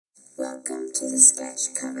Welcome to the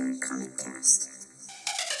Sketch Cover Comic Cast.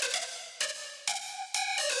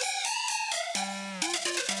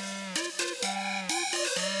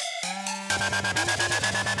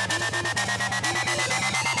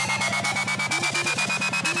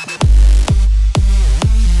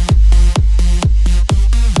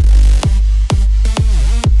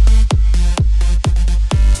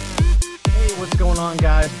 What's going on,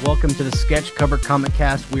 guys? Welcome to the Sketch Cover Comic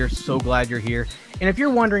Cast. We are so glad you're here. And if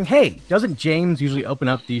you're wondering, hey, doesn't James usually open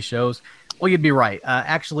up these shows? Well, you'd be right.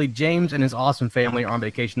 Actually, James and his awesome family are on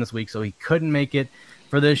vacation this week, so he couldn't make it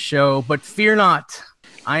for this show. But fear not,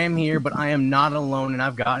 I am here, but I am not alone, and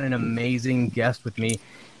I've got an amazing guest with me.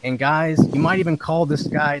 And guys, you might even call this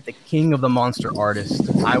guy the king of the monster artist.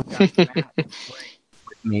 I've got Matt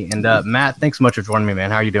with me. And Matt, thanks so much for joining me,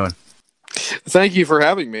 man. How are you doing? Thank you for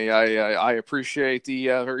having me. I appreciate the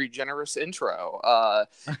very generous intro.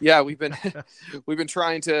 Yeah, we've been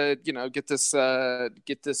trying to get this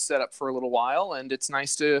set up for a little while, and it's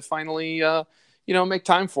nice to finally make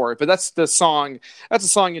time for it. But that's a song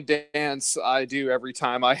and dance I do every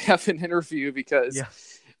time I have an interview because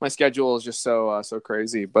my schedule is just so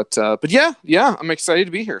crazy. But yeah, I'm excited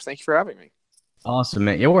to be here. Thank you for having me. Awesome,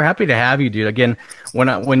 man. Yeah, we're happy to have you, dude. Again, when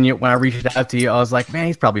I reached out to you, I was like, man,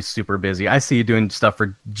 he's probably super busy. I see you doing stuff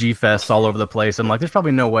for G-Fest all over the place. I'm like, there's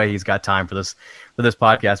probably no way he's got time for this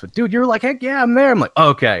podcast. But dude, you're like, heck yeah, I'm there. I'm like,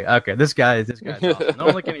 okay, this guy's awesome.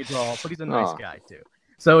 Don't look any draw, but he's a nice guy too.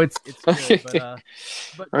 So it's good.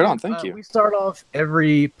 But right on, thank you. We start off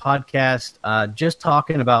every podcast just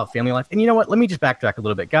talking about family life. And you know what? Let me just backtrack a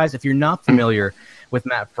little bit. Guys, if you're not familiar with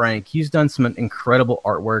Matt Frank, he's done some incredible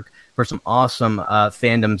artwork for some awesome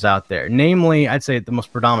fandoms out there. Namely, I'd say the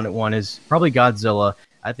most predominant one is probably Godzilla.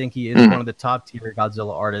 I think he is one of the top tier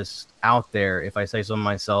Godzilla artists out there, if I say so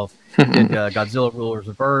myself. Did Godzilla Rulers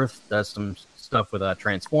of Earth, does some stuff with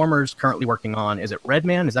Transformers, currently working on, is it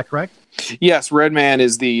Redman? Is that correct? Yes, Redman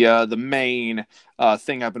is the main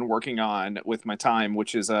thing I've been working on with my time,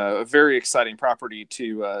 which is a very exciting property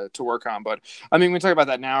to work on. But I mean, we can talk about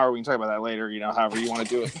that now, or we can talk about that later. However you want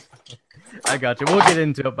to do it. I got you. We'll get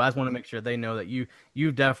into it, but I just want to make sure they know that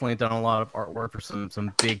you've definitely done a lot of artwork for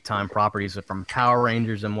some big time properties from Power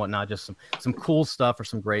Rangers and whatnot. Just some cool stuff for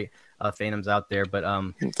some great fandoms out there. But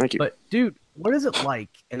thank you. But dude, what is it like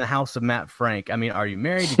in the house of Matt Frank? I mean, are you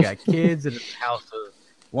married? You got kids? Is it a house of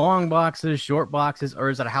long boxes, short boxes, or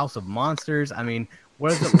is it a house of monsters? I mean,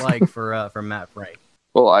 what is it like for Matt Frank?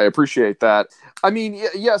 Well, I appreciate that. I mean,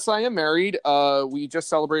 yes, I am married. We just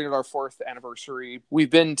celebrated our 4th anniversary. We've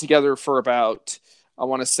been together for about, I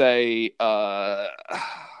want to say, 10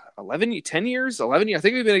 years, 11 years. I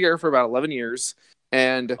think we've been together for about 11 years.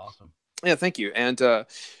 And awesome. Yeah, thank you. And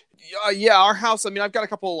yeah, our house, I mean, I've got a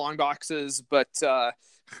couple of long boxes, but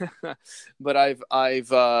but I've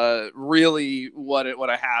really what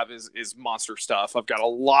I have is monster stuff. I've got a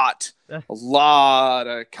lot of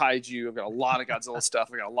kaiju. I've got a lot of Godzilla stuff.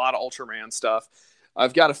 I've got a lot of Ultraman stuff.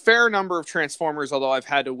 I've got a fair number of Transformers, although I've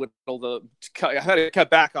had to cut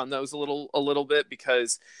back on those a little bit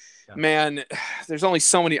because man, there's only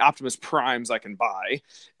so many Optimus Primes I can buy,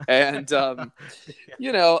 and but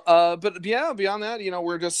yeah, beyond that,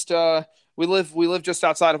 we're just we live just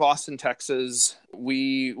outside of Austin, Texas.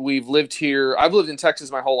 We've lived here. I've lived in Texas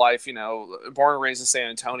my whole life. Born and raised in San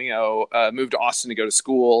Antonio. Moved to Austin to go to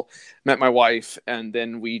school. Met my wife, and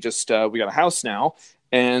then we just we got a house now,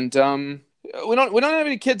 and we don't have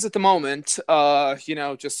any kids at the moment.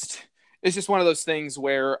 Just it's just one of those things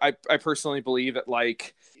where I personally believe that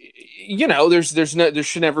there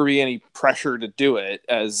should never be any pressure to do it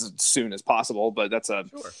as soon as possible, but that's a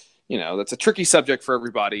that's a tricky subject for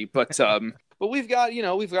everybody. But we've got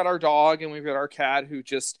our dog and we've got our cat who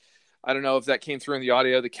just, I don't know if that came through in the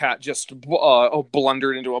audio. The cat just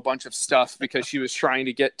blundered into a bunch of stuff because she was trying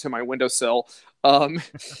to get to my windowsill. So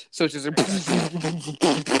it's just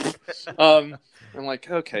I'm like,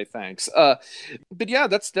 okay, thanks. But yeah,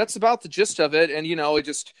 that's about the gist of it. And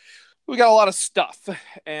we got a lot of stuff,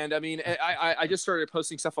 and I mean, I just started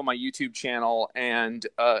posting stuff on my YouTube channel, and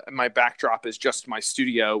my backdrop is just my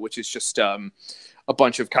studio, which is just a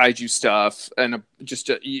bunch of kaiju stuff, and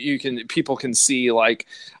people can see, like,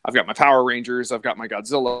 I've got my Power Rangers, I've got my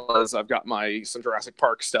Godzillas, I've got some Jurassic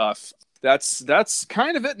Park stuff. That's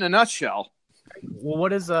kind of it in a nutshell. Well,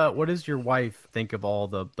 what does your wife think of all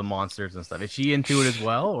the monsters and stuff? Is she into it as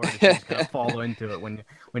well, or did she just kind of follow into it when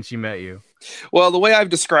she met you? Well, the way I've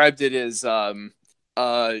described it is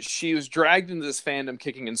she was dragged into this fandom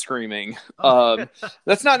kicking and screaming.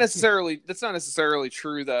 That's not necessarily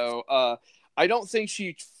true, though. I don't think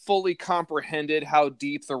she fully comprehended how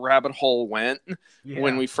deep the rabbit hole went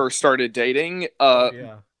when we first started dating.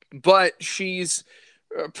 but she's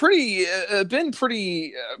been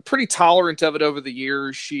pretty tolerant of it over the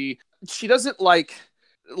years. She doesn't like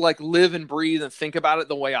live and breathe and think about it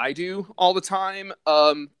the way I do all the time.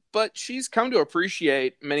 But she's come to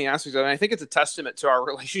appreciate many aspects of it. And I think it's a testament to our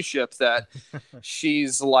relationship that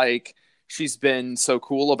she's been so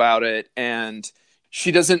cool about it. And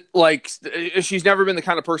she doesn't she's never been the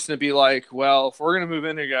kind of person to be like, well, if we're going to move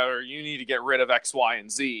in together, you need to get rid of X, Y,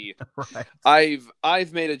 and Z. Right.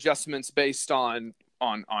 I've made adjustments based on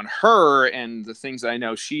her and the things that I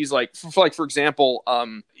know she's like, for example,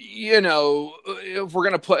 I've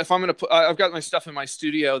got my stuff in my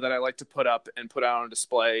studio that I like to put up and put out on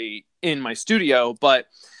display in my studio, but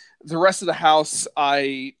the rest of the house,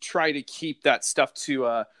 I try to keep that stuff to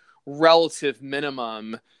a relative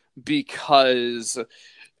minimum because,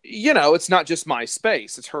 it's not just my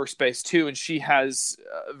space, it's her space too. And she has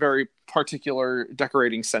very particular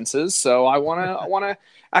decorating senses. So I want to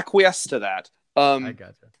acquiesce to that. I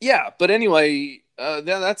gotcha. Yeah, but anyway,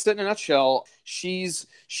 that's it in a nutshell.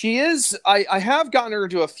 I have gotten her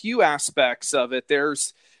into a few aspects of it.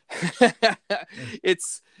 There's,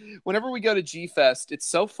 it's whenever we go to G Fest, it's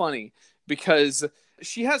so funny because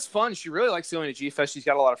she has fun. She really likes going to G Fest. She's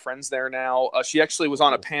got a lot of friends there now. She actually was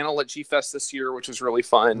on a panel at G Fest this year, which was really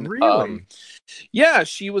fun. Really? Yeah,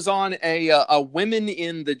 she was on a Women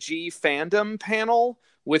in the G fandom panel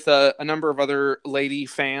with a number of other lady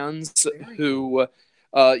fans who,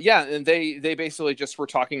 and they basically just were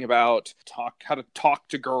talking about how to talk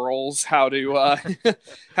to girls, how to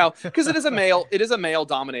because it is a male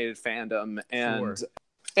dominated fandom, and sure.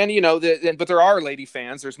 And but there are lady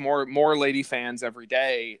fans. There's more lady fans every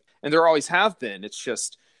day, and there always have been. It's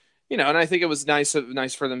just and I think it was nice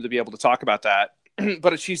for them to be able to talk about that.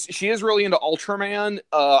 But she is really into Ultraman.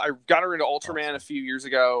 I got her into Ultraman a few years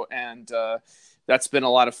ago, and that's been a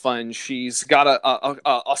lot of fun. She's got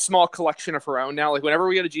a small collection of her own now. Like whenever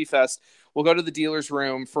we go to G Fest, we'll go to the dealer's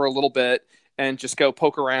room for a little bit and just go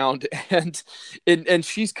poke around. And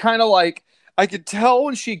she's kind of like, I could tell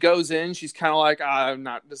when she goes in, she's kind of like, I'm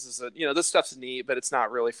not, this is this stuff's neat, but it's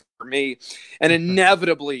not really for me. And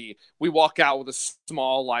inevitably we walk out with a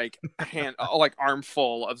small,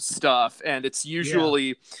 armful of stuff. And it's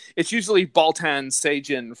usually Baltan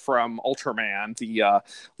Seijin from Ultraman, the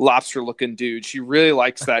lobster looking dude. She really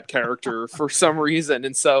likes that character for some reason.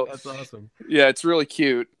 And so that's awesome. Yeah, it's really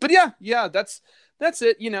cute. But yeah, that's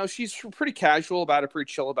it. She's pretty casual about it,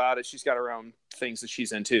 pretty chill about it. She's got her own things that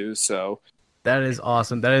she's into. So that is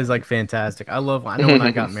awesome. That is fantastic. I know when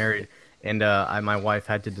I got married and my wife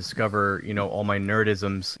had to discover, all my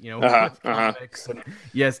nerdisms, with comics. And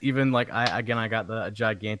yes, even I got a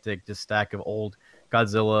gigantic just stack of old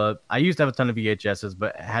Godzilla. I used to have a ton of VHSs,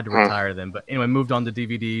 but had to retire them. But anyway, moved on to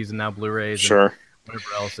DVDs and now Blu-rays and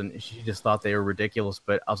whatever else. And she just thought they were ridiculous.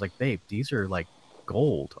 But I was like, babe, these are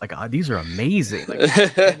gold. These are amazing.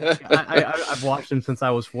 I've watched them since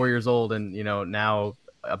I was 4 years old, and now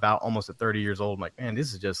about almost at 30 years old, I'm like, man,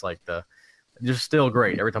 this is just they're still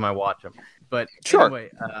great every time I watch them. But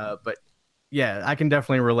anyway, but yeah, I can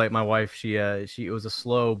definitely relate. My wife, she it was a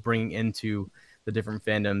slow bringing into the different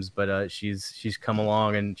fandoms, but she's come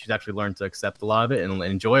along and she's actually learned to accept a lot of it and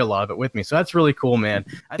enjoy a lot of it with me. So that's really cool, man.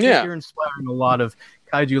 I think you're inspiring a lot of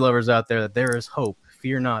kaiju lovers out there that there is hope.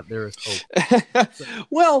 Fear not, there is hope.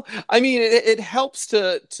 Well, I mean, it helps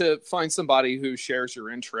to find somebody who shares your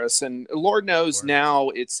interests, and Lord knows now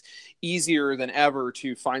it's easier than ever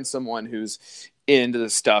to find someone who's into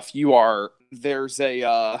this stuff. There's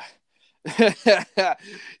a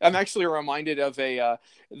I'm actually reminded of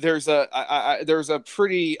there's a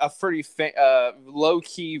pretty low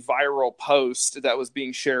key viral post that was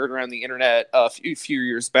being shared around the internet a few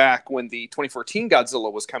years back when the 2014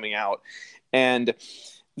 Godzilla was coming out. And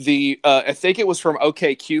I think it was from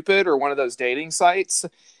OkCupid or one of those dating sites.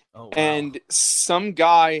 Oh, wow. And some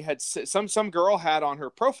guy some girl had on her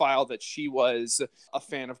profile that she was a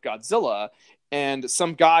fan of Godzilla, and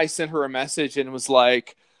some guy sent her a message and was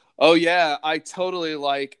like, oh yeah, I totally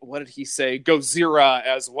what did he say? Godzilla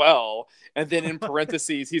as well. And then in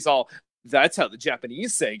parentheses, he's all, that's how the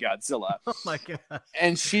Japanese say Godzilla. Oh my god!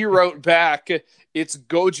 And she wrote back, "It's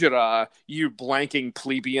Gojira, you blanking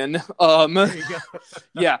plebeian."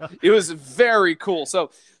 Yeah, it was very cool.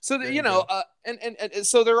 So and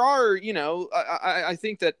so there are, I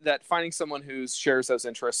think that finding someone who shares those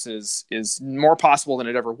interests is more possible than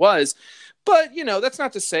it ever was. But that's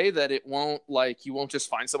not to say that it won't you won't just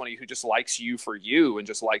find somebody who just likes you for you and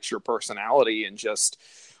just likes your personality and just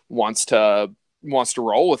wants to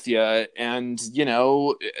roll with you. And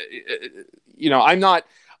I'm not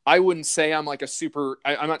I wouldn't say I'm like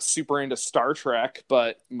I'm not super into Star Trek,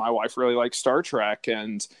 but my wife really likes Star Trek,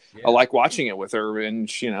 and Yeah. I like watching it with her, and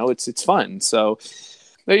it's fun. So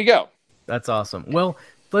there you go. That's awesome. Well,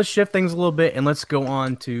 let's shift things a little bit and let's go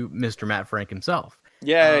on to Mr. Matt Frank himself.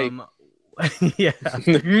 Yay. Yeah.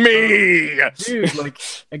 Me! Dude, like,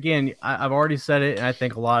 again, I've already said it, and I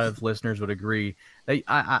think a lot of listeners would agree.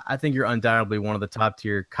 I think you're undoubtedly one of the top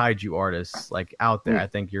tier kaiju artists like out there. I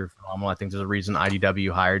think you're phenomenal. I think there's a reason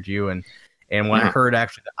IDW hired you, and when I heard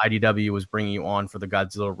actually that IDW was bringing you on for the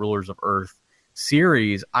Godzilla Rulers of Earth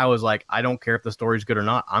series, I was like, I don't care if the story's good or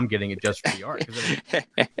not. I'm getting it just for the art because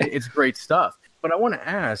it's great stuff. But I want to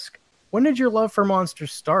ask, when did your love for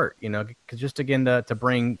monsters start? Because just again to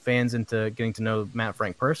bring fans into getting to know Matt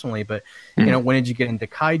Frank personally, but when did you get into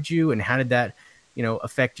kaiju, and how did that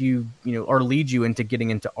affect you, or lead you into getting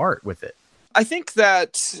into art with it? I think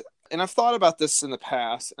that, and I've thought about this in the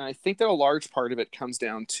past, and I think that a large part of it comes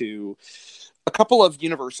down to a couple of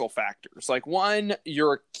universal factors. Like, one,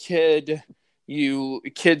 you're a kid.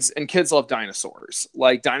 Kids love dinosaurs.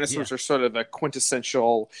 Like, dinosaurs are sort of a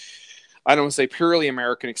quintessential, I don't want to say purely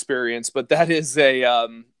American experience, but that is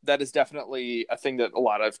definitely a thing that a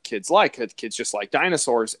lot of kids like. Kids just like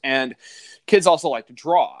dinosaurs, and kids also like to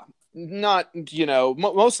draw. Not,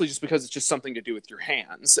 mostly just because it's just something to do with your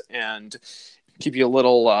hands and keep you a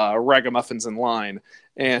little ragamuffins in line,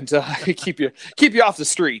 and keep you off the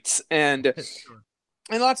streets. And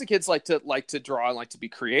lots of kids like to draw and like to be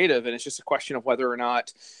creative, and it's just a question of whether or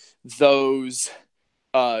not those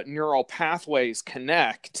neural pathways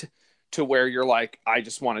connect to where you're like, I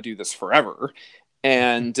just want to do this forever.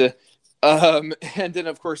 And then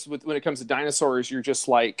of course when it comes to dinosaurs, you're just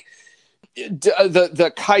like,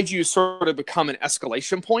 the kaiju sort of become an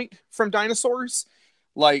escalation point from dinosaurs.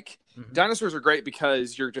 Like, dinosaurs are great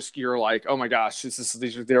because you're like, oh my gosh,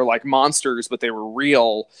 they're like monsters, but they were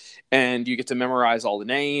real, and you get to memorize all the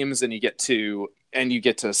names, and you get to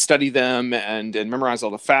study them and memorize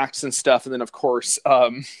all the facts and stuff. And then of course,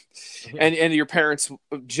 and your parents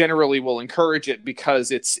generally will encourage it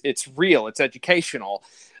because it's real, it's educational.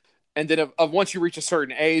 And then once you reach a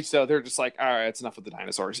certain age, though, they're just like, all right, it's enough with the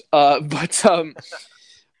dinosaurs.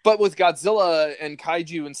 But with Godzilla and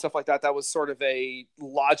kaiju and stuff like that, that was sort of a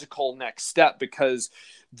logical next step, because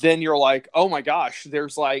then you're like, oh my gosh,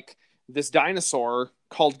 there's like this dinosaur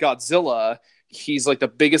called Godzilla. He's like the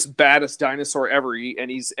biggest, baddest dinosaur ever, and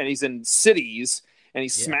he's in cities, and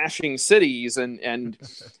he's smashing cities and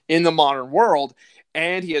in the modern world,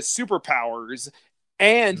 and he has superpowers.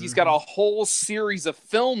 And he's got a whole series of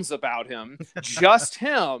films about him, just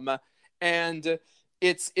him. And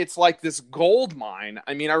it's like this gold mine.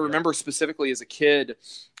 I mean, I remember specifically as a kid,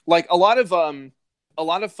 like a lot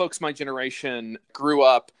of folks my generation grew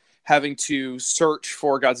up having to search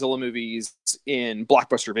for Godzilla movies in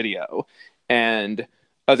Blockbuster Video and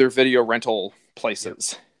other video rental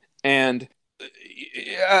places. And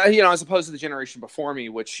as opposed to the generation before me,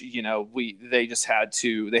 which they had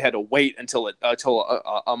to wait until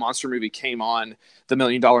a monster movie came on, the $1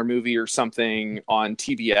 Million Movie or something on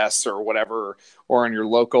TBS or whatever, or on your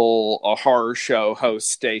local horror show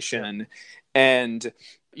host station, and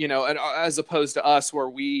and as opposed to us, where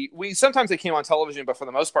we sometimes they came on television, but for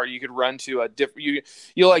the most part, you could run to a different.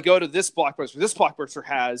 You like go to this Blockbuster. This Blockbuster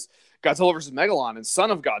has Godzilla vs. Megalon and Son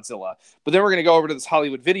of Godzilla. But then we're going to go over to this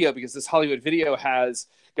Hollywood Video, because this Hollywood Video has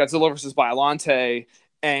Godzilla vs. Biollante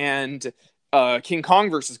and King Kong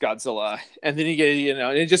versus Godzilla. And then you get,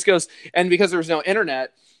 and it just goes. And because there was no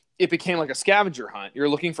internet, it became like a scavenger hunt. You're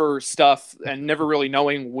looking for stuff and never really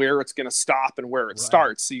knowing where it's going to stop and where it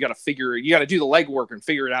starts. So you got to do the legwork and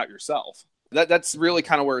figure it out yourself. That's really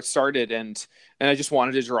kind of where it started. And I just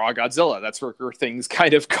wanted to draw Godzilla. That's where things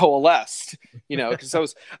kind of coalesced, because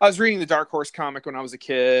I was reading the Dark Horse comic when I was a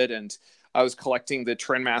kid, and I was collecting the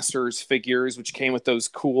Trendmasters figures, which came with those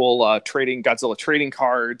cool Godzilla trading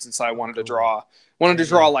cards. And so I wanted to draw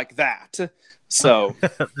like that. So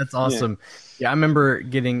that's awesome. Yeah, I remember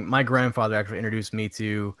my grandfather actually introduced me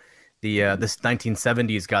to this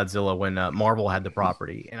 1970s Godzilla when Marvel had the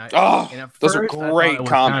property. And those are great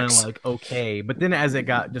comics. Kind of like, okay, but then as it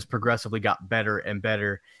just progressively got better and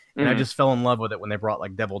better, and I just fell in love with it when they brought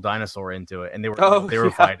like Devil Dinosaur into it, and they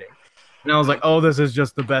were fighting. And I was like, oh, this is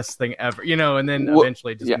just the best thing ever, and then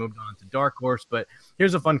eventually just moved on to Dark Horse. But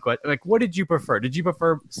here's a fun question. Like, what did you prefer? Did you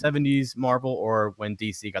prefer 70s Marvel or when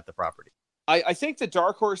DC got the property? I think the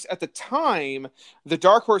Dark Horse at the time, the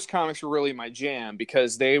Dark Horse comics were really my jam,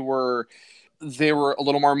 because they were they were a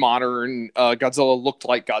little more modern. Godzilla looked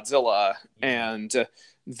like Godzilla, and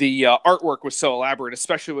the artwork was so elaborate,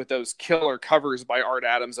 especially with those killer covers by Art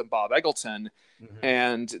Adams and Bob Eggleton.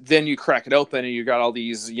 And then you crack it open and you got all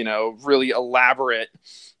these, really elaborate,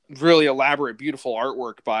 beautiful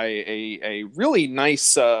artwork by a really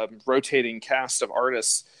nice rotating cast of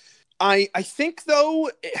artists. I think, though,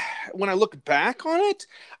 when I look back on it,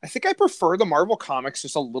 I think I prefer the Marvel comics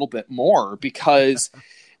just a little bit more because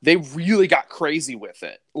they really got crazy with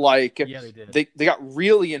it. Like, yeah, they did. They got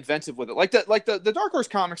really inventive with it. Like the Dark Horse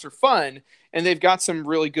comics are fun, and they've got some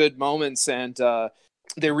really good moments, and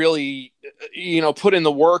they really, put in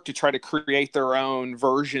the work to try to create their own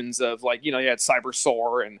versions of, like, you had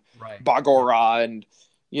Cybersaur and Bagora and,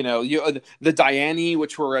 the Diani,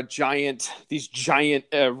 which were these giant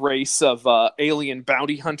race of alien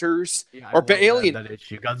bounty hunters. Alien that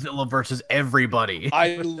issue, Godzilla versus everybody.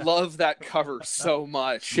 I love that cover so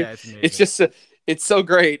much. Yeah, it's just it's so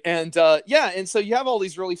great. And and so you have all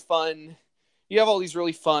these really fun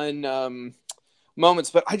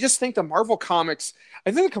moments, but I just think the Marvel comics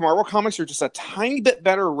are just a tiny bit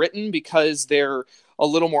better written because they're a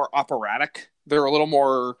little more operatic. They're a little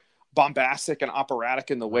more bombastic and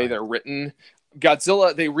operatic in the way they're written.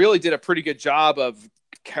 Godzilla, they really did a pretty good job of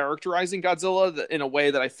characterizing Godzilla in a way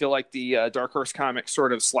that I feel like the Dark Horse comics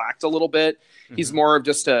sort of slacked a little bit. He's more of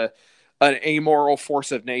just an amoral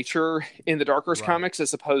force of nature in the Dark Horse comics,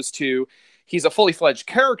 as opposed to he's a fully fledged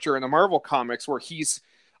character in the Marvel comics where he's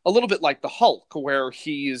a little bit like the Hulk, where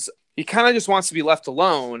he kind of just wants to be left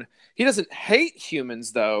alone. He doesn't hate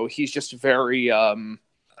humans, though. He's just very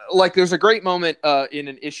like, there's a great moment in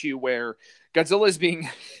an issue where Godzilla's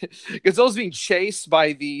being chased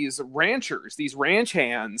by these ranchers, these ranch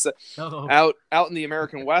hands out in the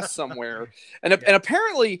American West somewhere. And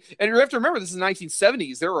apparently, and you have to remember, this is the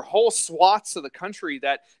 1970s. There were whole swaths of the country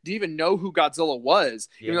that didn't even know who Godzilla was,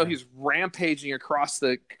 even though he was rampaging across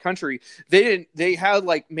the country. They had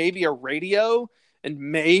like maybe a radio and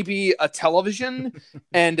maybe a television,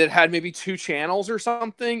 and it had maybe 2 channels or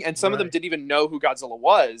something. And some of them didn't even know who Godzilla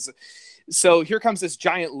was. So here comes this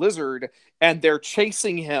giant lizard, and they're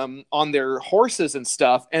chasing him on their horses and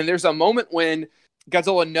stuff. And there's a moment when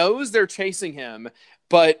Godzilla knows they're chasing him,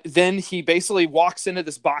 but then he basically walks into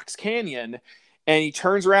this box canyon, and he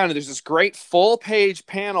turns around, and there's this great full-page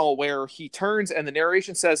panel where he turns, and the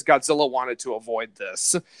narration says Godzilla wanted to avoid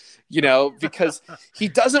this, because he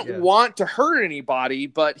doesn't want to hurt anybody,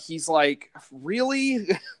 but he's like, really?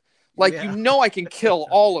 Like, I can kill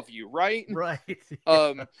all of you, right? Right.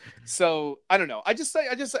 So I don't know. I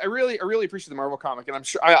really appreciate the Marvel comic, and I'm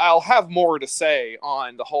sure I'll have more to say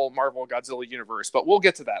on the whole Marvel Godzilla universe, but we'll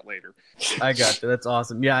get to that later. I got you. That's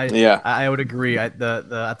awesome. Yeah. I would agree. I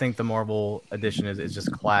think the Marvel edition is just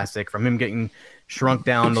classic. From him getting shrunk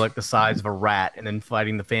down to like the size of a rat and then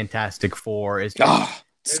fighting the Fantastic Four is just,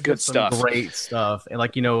 it's good stuff. Great stuff. And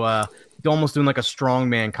like, almost doing like a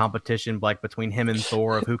strongman competition, like between him and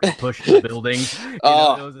Thor of who can push the building.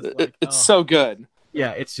 It's so good.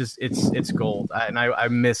 Yeah, it's just it's gold, and I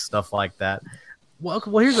miss stuff like that. Well,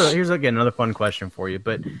 here's again another fun question for you.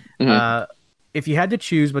 But if you had to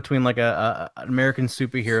choose between like an American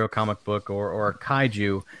superhero comic book or a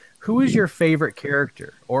kaiju, who is your favorite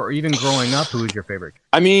character? Or even growing up, who is your favorite?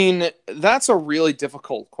 I mean, that's a really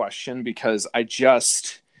difficult question because I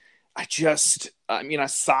mean,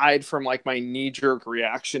 aside from like my knee-jerk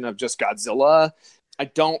reaction of just Godzilla, I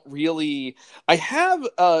have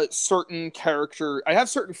certain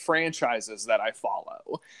franchises that I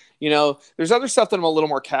follow. There's other stuff that I'm a little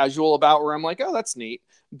more casual about where I'm like, oh, that's neat,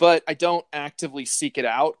 but I don't actively seek it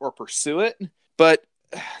out or pursue it. But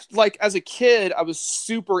like as a kid, I was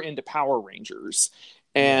super into Power Rangers,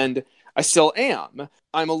 and I still am.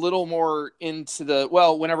 I'm a little more into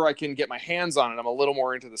whenever I can get my hands on it, I'm a little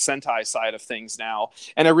more into the Sentai side of things now.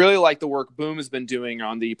 And I really like the work Boom has been doing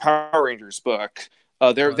on the Power Rangers book.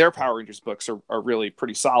 Their Power Rangers books are really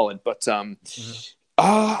pretty solid. But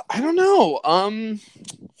I don't know.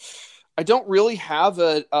 I don't really have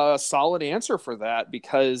a solid answer for that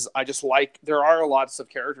because I just there are lots of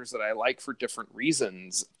characters that I like for different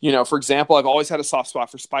reasons. For example, I've always had a soft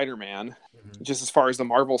spot for Spider-Man, just as far as the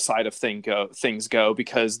Marvel side of things go,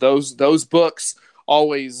 because those books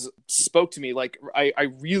always spoke to me. Like I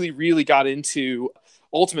really, really got into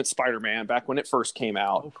Ultimate Spider-Man back when it first came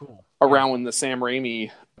out, around when the Sam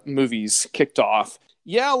Raimi movies kicked off.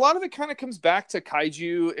 Yeah, a lot of it kind of comes back to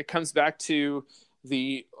kaiju. It comes back to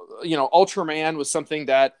the Ultraman was something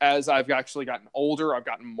that as I've actually gotten older, I've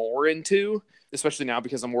gotten more into, especially now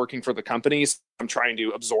because I'm working for the companies. I'm trying to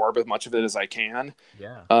absorb as much of it as I can.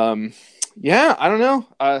 Yeah. Yeah, I don't know.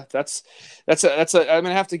 That's I'm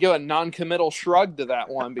gonna have to give a non-committal shrug to that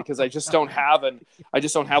one because I just don't have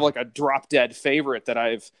like a drop dead favorite that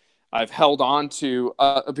I've held on to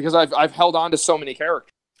because I've held on to so many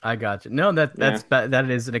characters. I got you. No, that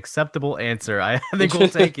is an acceptable answer. I think we'll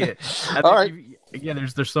take it. All right. Again,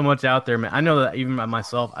 there's so much out there, man. I know that even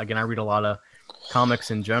myself, again, I read a lot of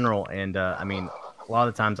comics in general, and I mean, a lot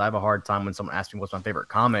of the times I have a hard time when someone asks me what's my favorite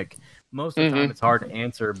comic. Most of the time, it's hard to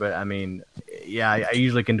answer, but I mean, yeah, I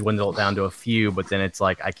usually can dwindle it down to a few, but then it's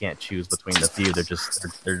like I can't choose between the few. They're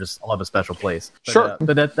just all have a special place. But, sure,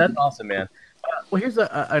 but that's awesome, man. Well, here's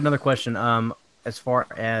another question. As far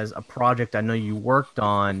as a project I know you worked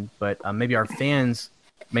on, but maybe our fans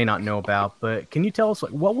may not know about, but can you tell us,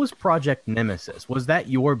 like, what was Project Nemesis? Was that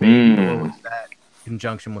your baby, or was that in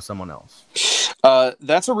conjunction with someone else?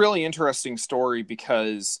 That's a really interesting story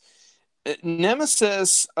because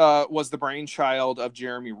Nemesis was the brainchild of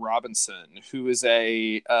Jeremy Robinson, who is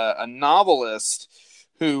a novelist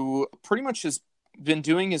who pretty much has been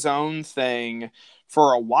doing his own thing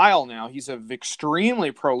for a while now. He's an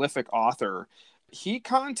extremely prolific author. He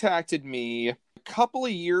contacted me a couple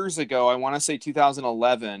of years ago, I want to say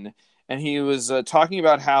 2011, and he was talking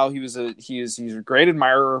about how he's a great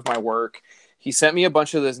admirer of my work. He sent me a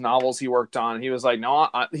bunch of those novels he worked on, and he was like, no,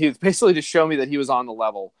 he was basically to show me that he was on the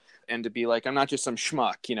level and to be like, I'm not just some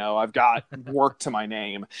schmuck, I've got work to my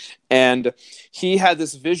name. And he had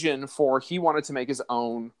this vision he wanted to make his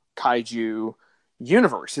own kaiju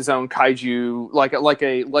universe, his own kaiju,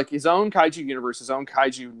 like his own kaiju universe, his own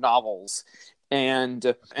kaiju novels. And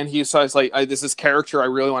so I was like, this is character I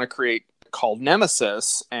really want to create called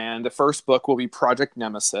Nemesis, and the first book will be Project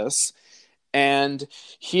Nemesis. And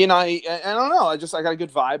he and I don't know, I got a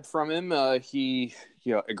good vibe from him. He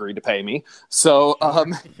agreed to pay me. So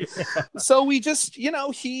so we just,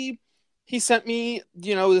 he sent me,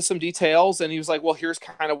 some details, and he was like, well, here's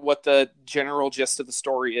kind of what the general gist of the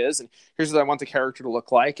story is, and here's what I want the character to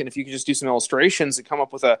look like. And if you could just do some illustrations and come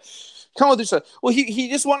up with he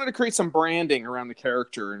just wanted to create some branding around the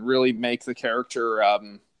character and really make the character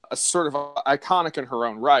a sort of iconic in her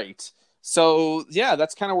own right. So yeah,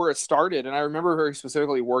 that's kind of where it started. And I remember very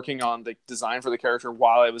specifically working on the design for the character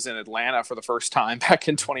while I was in Atlanta for the first time back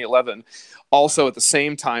in 2011. Also at the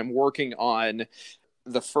same time working on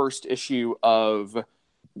the first issue of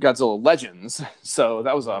Godzilla Legends. So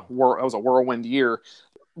that was a whirlwind year.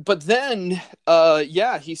 But then,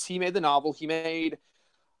 he made the novel.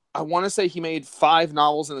 I want to say he made 5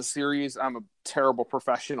 novels in the series. I'm a terrible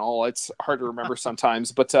professional. It's hard to remember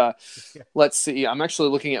sometimes. But let's see. I'm actually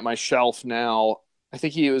looking at my shelf now. I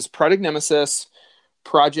think he was Project Nemesis,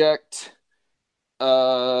 Project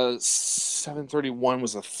 731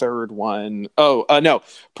 was the third one. No.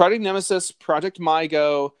 Project Nemesis, Project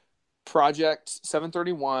Mygo, Project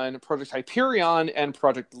 731, Project Hyperion, and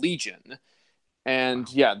Project Legion.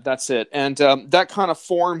 And yeah, that's it. And that kind of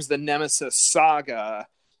forms the Nemesis saga.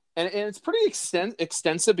 And it's pretty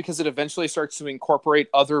extensive because it eventually starts to incorporate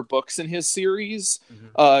other books in his series.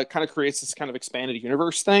 Kind of creates this kind of expanded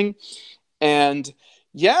universe thing. And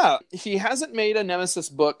yeah, he hasn't made a Nemesis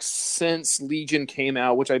book since Legion came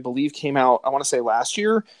out, which I believe came out, I want to say last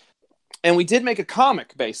year. And we did make a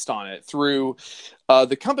comic based on it through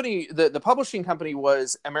the company. The publishing company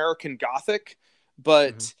was American Gothic,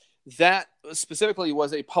 but that specifically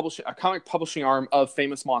was a comic publishing arm of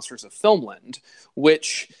Famous Monsters of Filmland,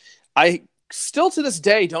 which I still to this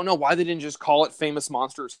day don't know why they didn't just call it Famous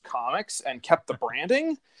Monsters Comics and kept the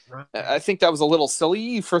branding. Right. I think that was a little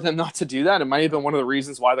silly for them not to do that. It might have been one of the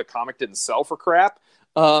reasons why the comic didn't sell for crap.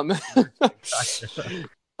 Well,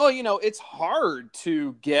 it's hard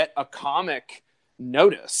to get a comic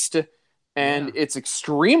noticed, and it's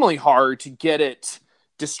extremely hard to get it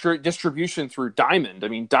distribution through Diamond.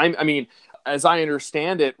 I mean, as I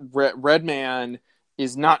understand it, Redman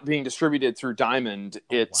is not being distributed through Diamond.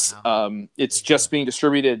 It's just being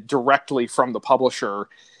distributed directly from the publisher.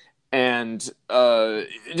 And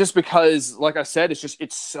just because, like I said,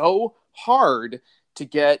 it's so hard to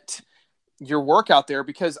get your work out there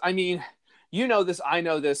because, I mean, you know this, I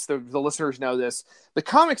know this, the listeners know this. The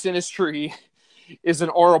comics industry is an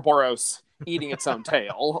Ouroboros eating its own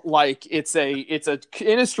tail. Like it's a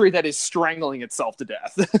industry that is strangling itself to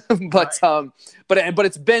death. But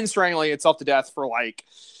it's been strangling itself to death for like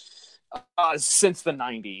since the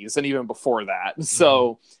 90s and even before that.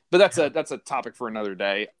 So, but that's a topic for another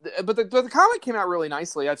day. But the comic came out really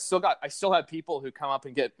nicely. I still have people who come up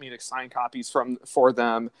and get me to sign copies for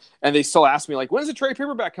them, and they still ask me like, when's the trade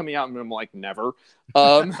paperback coming out? And I'm like, never.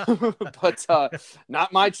 But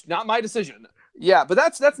not my decision. Yeah, but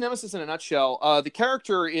that's Nemesis in a nutshell. The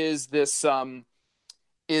character is this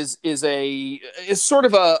is sort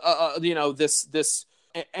of a this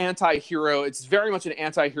anti-hero. It's very much an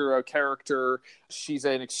anti-hero character. She's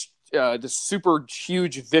this super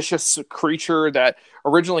huge vicious creature that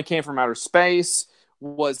originally came from outer space,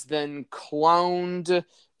 was then cloned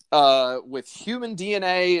with human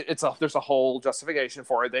DNA. There's a whole justification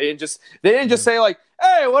for it. They didn't just say like,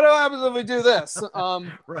 hey, what happens if we do this?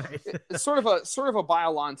 Right. It's sort of a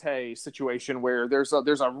Biollante situation where there's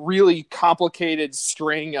a really complicated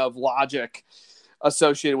string of logic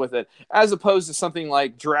associated with it, as opposed to something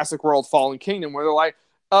like Jurassic World Fallen Kingdom, where they're like,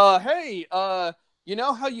 hey, you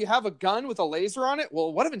know how you have a gun with a laser on it?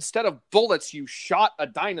 Well, what if instead of bullets you shot a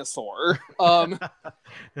dinosaur?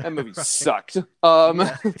 That movie sucked.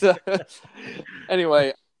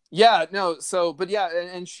 Anyway, yeah, no, so, but yeah,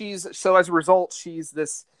 and so as a result, she's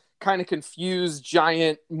this kind of confused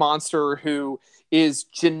giant monster who is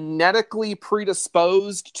genetically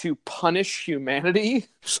predisposed to punish humanity.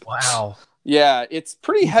 Wow. Yeah, it's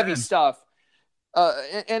pretty heavy stuff.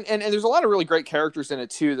 And there's a lot of really great characters in it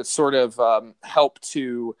too that sort of help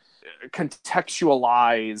to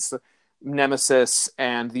contextualize Nemesis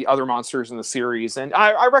and the other monsters in the series. And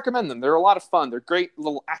I recommend them. They're a lot of fun. They're great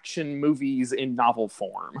little action movies in novel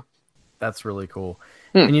form. That's really cool.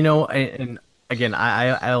 And and again,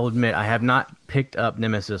 I'll admit I have not picked up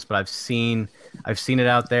Nemesis, but I've seen it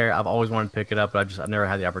out there. I've always wanted to pick it up, but I've never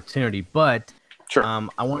had the opportunity. But sure.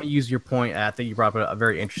 I want to use your point. I think you brought up a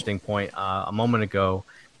very interesting point a moment ago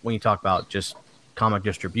when you talk about just comic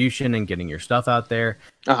distribution and getting your stuff out there.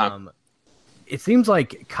 It seems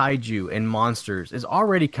like kaiju and monsters is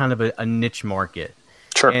already kind of a niche market.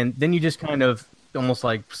 Sure. And then you just kind of almost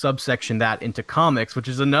like subsection that into comics, which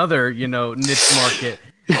is another, niche market.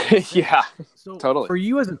 Yeah, so totally. For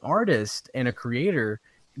you as an artist and a creator,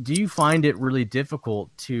 do you find it really difficult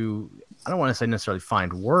to, I don't want to say necessarily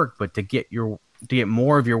find work, but to get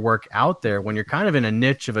more of your work out there when you're kind of in a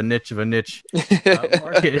niche of a niche market?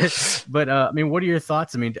 But I mean, what are your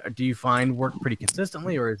thoughts? I mean, do you find work pretty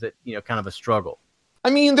consistently, or is it kind of a struggle? I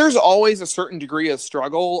mean, there's always a certain degree of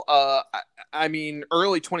struggle. I mean,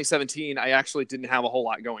 early 2017, I actually didn't have a whole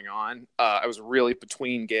lot going on. I was really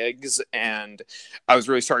between gigs, and I was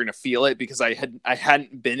really starting to feel it because I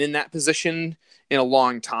hadn't been in that position in a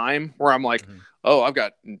long time where I'm like, oh, I've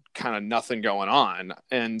got kind of nothing going on.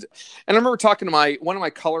 And I remember talking to one of my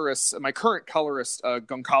colorists, my current colorist,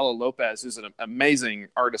 Goncalo Lopez, who's an amazing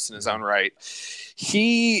artist in his own right.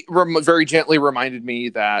 He very gently reminded me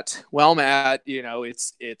that, well, Matt,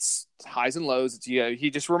 it's highs and lows. He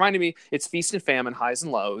just reminded me it's feast and famine, highs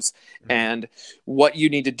and lows. And what you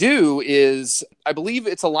need to do is, I believe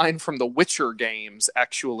it's a line from the Witcher games,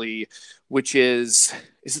 actually, which is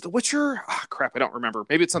it the Witcher? Oh, crap, I don't remember.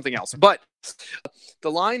 Maybe it's something else. But the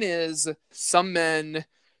line is, some men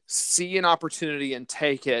see an opportunity and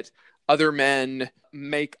take it. Other men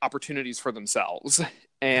make opportunities for themselves.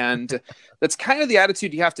 And that's kind of the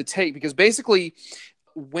attitude you have to take, because basically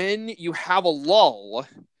when you have a lull,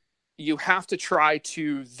 you have to try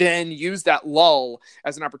to then use that lull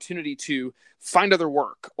as an opportunity to find other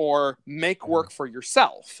work or make work for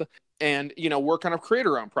yourself. And, work on a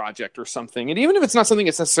creator-owned project or something. And even if it's not something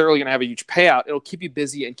that's necessarily going to have a huge payout, it'll keep you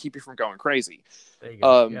busy and keep you from going crazy. There you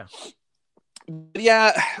go.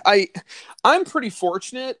 Yeah, I'm pretty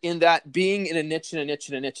fortunate in that being in a niche and a niche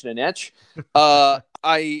and a niche and a niche. I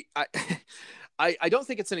don't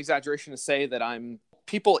think it's an exaggeration to say that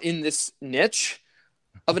people in this niche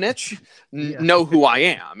of a niche know who I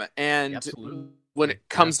am. And when it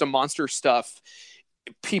comes to monster stuff,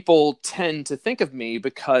 people tend to think of me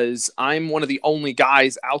because I'm one of the only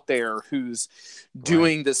guys out there who's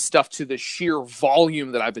doing this stuff to the sheer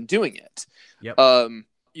volume that I've been doing it. Yep.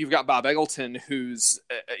 You've got Bob Eggleton, who's,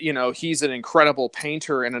 he's an incredible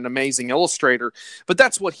painter and an amazing illustrator, but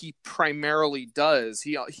that's what he primarily does.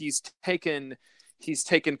 He's taken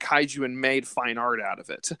kaiju and made fine art out of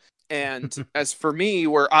it. And as for me,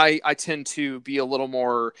 where I tend to be a little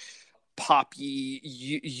more poppy,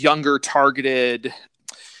 younger targeted,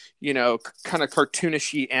 kind of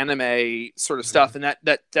cartoonishy anime sort of stuff, and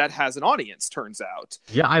that has an audience, turns out.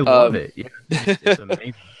 Yeah, I love it. Yeah, it's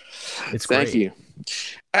amazing. It's Thank great. you.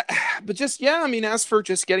 But just, as for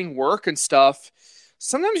just getting work and stuff,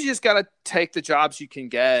 sometimes you just got to take the jobs you can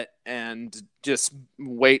get and just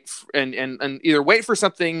wait and either wait for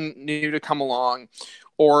something new to come along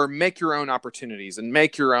or make your own opportunities and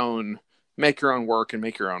make your own work and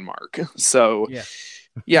make your own mark. So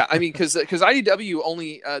yeah, I mean, because IDW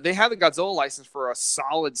only they had the Godzilla license for a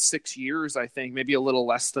solid 6 years, I think, maybe a little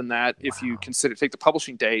less than that if you take the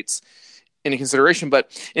publishing dates into consideration.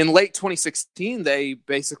 But in late 2016, they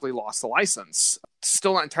basically lost the license.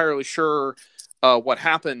 Still not entirely sure what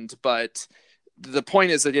happened, but the point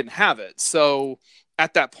is they didn't have it. So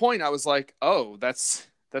at that point, I was like, oh, that's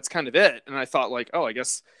kind of it. And I thought like, oh, I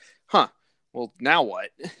guess, well, now what?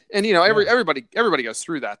 And everybody goes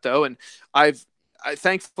through that though. And I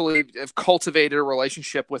thankfully have cultivated a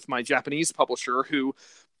relationship with my Japanese publisher who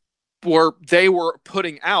they were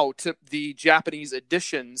putting out the Japanese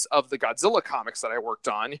editions of the Godzilla comics that I worked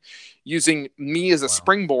on, using me as a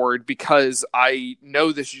springboard because I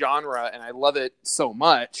know this genre and I love it so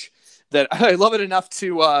much that I love it enough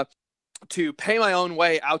to pay my own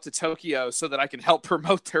way out to Tokyo so that I can help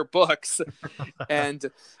promote their books.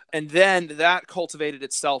 And then that cultivated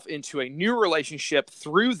itself into a new relationship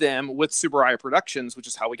through them with Tsuburaya Productions, which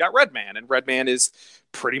is how we got Redman. And Redman is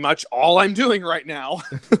pretty much all I'm doing right now.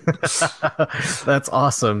 That's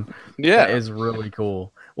awesome. Yeah. That is really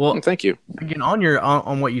cool. Well, thank you. Again,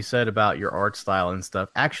 on what you said about your art style and stuff,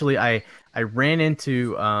 actually, I ran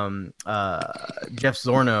into Jeff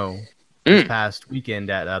Zorno this past weekend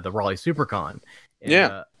at the Raleigh SuperCon.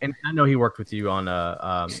 And, and I know he worked with you on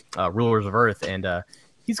Rulers of Earth, and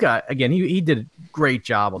he's got, again, he did a great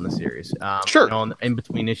job on the series. Sure. In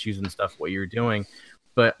between issues and stuff, what you're doing.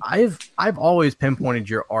 But I've always pinpointed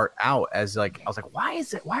your art out as like, I was like, why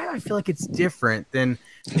do I feel like it's different than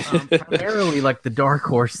primarily like the Dark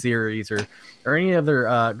Horse series or any other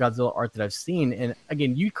Godzilla art that I've seen? And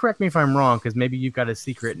again, you correct me if I'm wrong, because maybe you've got a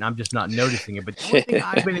secret and I'm just not noticing it. But the one thing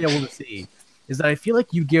I've been able to see is that I feel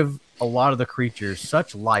like you give a lot of the creatures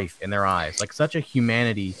such life in their eyes, like such a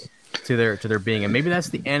humanity to their being. And maybe that's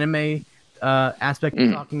the anime aspect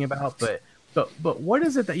you're talking about, but what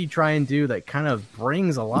is it that you try and do that kind of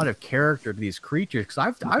brings a lot of character to these creatures?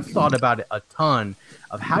 Because I've thought about it a ton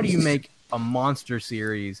of how do you make a monster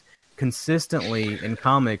series consistently in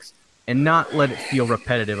comics and not let it feel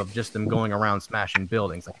repetitive of just them going around smashing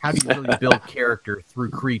buildings. Like, how do you really build character through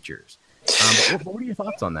creatures? What are your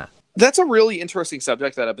thoughts on that? That's a really interesting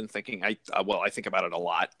subject that I've been thinking. I think about it a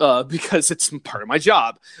lot because it's part of my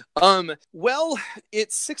job. Well,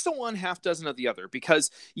 it's 6 to 1, half dozen of the other.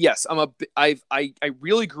 Because yes, I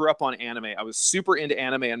really grew up on anime. I was super into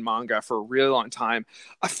anime and manga for a really long time.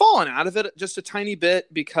 I've fallen out of it just a tiny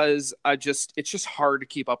bit because it's just hard to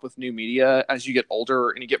keep up with new media as you get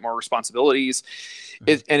older and you get more responsibilities,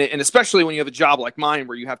 and especially when you have a job like mine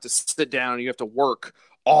where you have to sit down and you have to work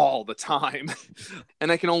all the time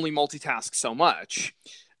and I can only multitask so much.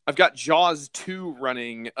 I've got Jaws 2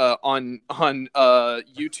 running on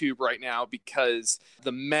YouTube right now because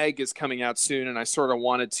the Meg is coming out soon and I sort of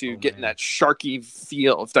wanted to get in that sharky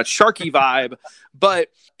feel, that sharky vibe, but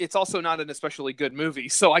it's also not an especially good movie,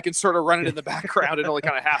 so I can sort of run it in the background and only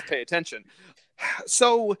kind of half pay attention.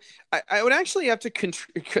 So I would actually have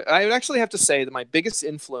to say that my biggest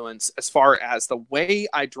influence as far as the way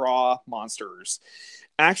I draw monsters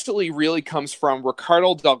actually really comes from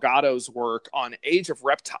Ricardo Delgado's work on Age of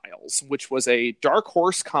Reptiles, which was a Dark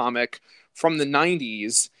Horse comic from the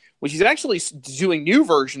 90s, which he's actually doing new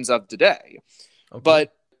versions of today. Okay.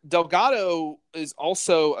 But Delgado is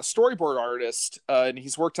also a storyboard artist, and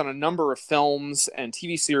he's worked on a number of films and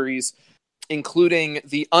TV series, including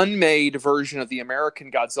the unmade version of the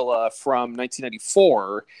American Godzilla from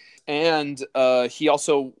 1994. And he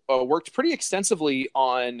also worked pretty extensively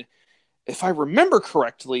on, if I remember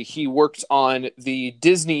correctly, he worked on the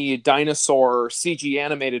Disney dinosaur CG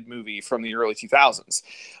animated movie from the early 2000s.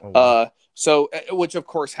 Oh, wow. So, which of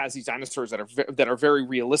course has these dinosaurs that are very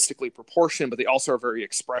realistically proportioned, but they also are very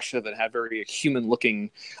expressive and have very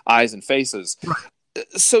human-looking eyes and faces. Right.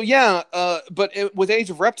 So yeah, but with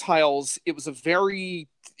Age of Reptiles,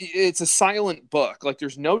 it's a silent book. Like,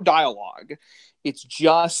 there's no dialogue. It's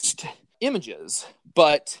just images,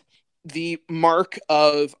 but the mark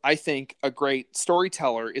of, I think, a great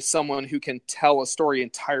storyteller is someone who can tell a story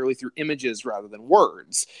entirely through images rather than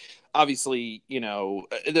words. Obviously,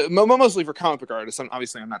 mostly for comic book artists.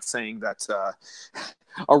 I'm not saying that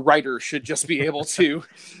a writer should just be able to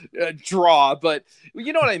draw, but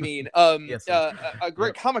you know what I mean. Yes, a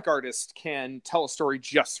great comic artist can tell a story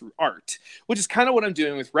just through art, which is kind of what I'm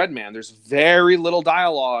doing with Redman. There's very little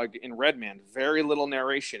dialogue in Redman, very little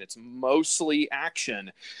narration. It's mostly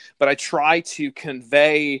action, but I try to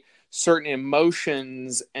convey certain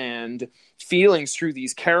emotions and feelings through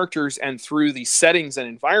these characters and through these settings and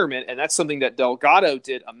environment. And that's something that Delgado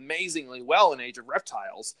did amazingly well in Age of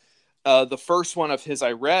Reptiles. The first one of his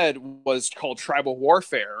I read was called Tribal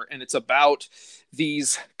Warfare, and it's about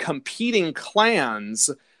these competing clans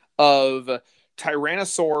of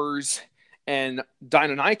tyrannosaurs and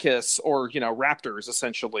Deinonychus, or, raptors,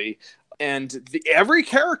 essentially. And every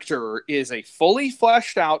character is a fully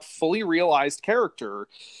fleshed out, fully realized character.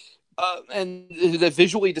 And they're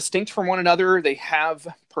visually distinct from one another. They have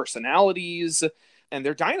personalities, and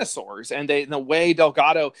they're dinosaurs. And the way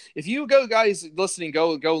Delgado, if you guys listening,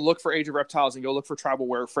 go look for Age of Reptiles and go look for Tribal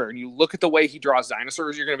Warfare, and you look at the way he draws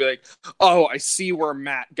dinosaurs, you're going to be like, oh, I see where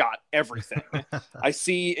Matt got everything. I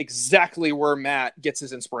see exactly where Matt gets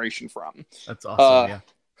his inspiration from. That's awesome.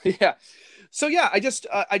 Yeah. So yeah, I just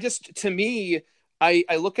to me, I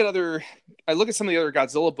look at some of the other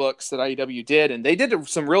Godzilla books that IDW did, and they did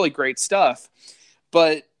some really great stuff,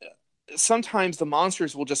 but sometimes the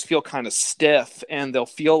monsters will just feel kind of stiff, and they'll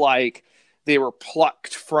feel like they were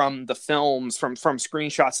plucked from the films, from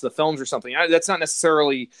screenshots of the films or something. That's not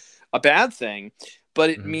necessarily a bad thing, but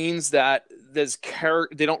it means that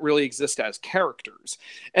they don't really exist as characters.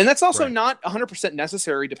 And that's also not 100%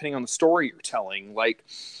 necessary depending on the story you're telling. Like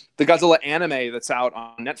the Godzilla anime that's out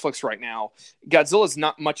on Netflix right now, Godzilla's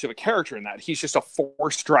not much of a character in that. He's just a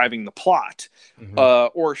force driving the plot.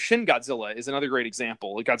 Or Shin Godzilla is another great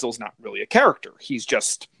example. Godzilla's not really a character. He's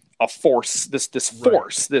just a force, this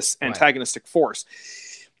force, this antagonistic force.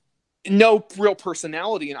 No real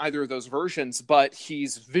personality in either of those versions, but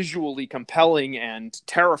he's visually compelling and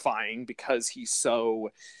terrifying because he's so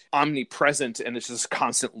omnipresent and it's just a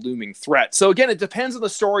constant looming threat. So again, it depends on the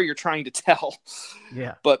story you're trying to tell.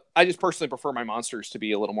 Yeah. But I just personally prefer my monsters to be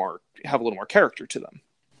have a little more character to them.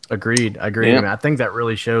 Agreed. Yeah. I mean, I think that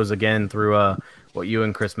really shows again through what you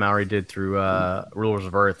and Chris Mowry did through Rulers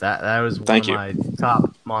of Earth. That was one of my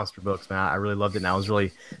top monster books, man. I really loved it, and I was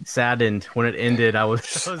really saddened when it ended. I was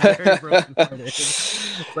very broken hearted.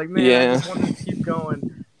 It's like, man, I just wanted to keep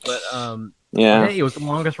going. But hey, it was the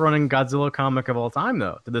longest running Godzilla comic of all time,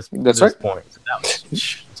 though. To this point, so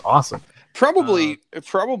it's awesome. Probably. I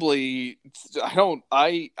don't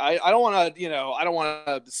want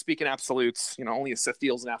to speak in absolutes. Only a Sith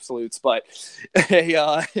deals in absolutes, but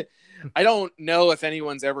I don't know if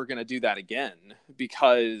anyone's ever going to do that again,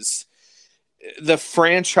 because the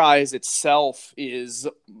franchise itself is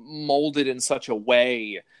molded in such a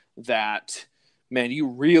way that, man, you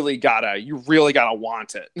really gotta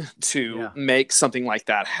want it to make something like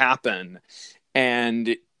that happen.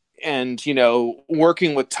 And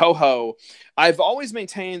working with Toho, I've always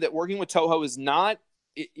maintained that working with Toho is not,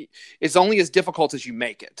 it's only as difficult as you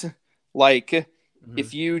make it. Like,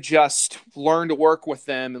 if you just learn to work with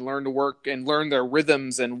them and learn their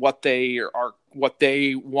rhythms and what they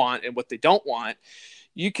want and what they don't want,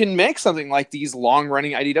 you can make something like these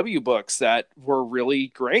long-running IDW books that were really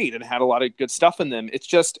great and had a lot of good stuff in them. It's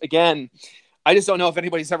just, again, I just don't know if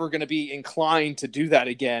anybody's ever going to be inclined to do that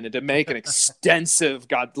again and to make an extensive,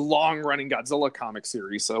 long-running Godzilla comic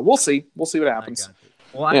series. So we'll see. We'll see what happens.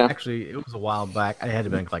 Well, actually, it was a while back. I had to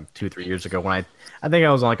been like 2-3 years ago when I think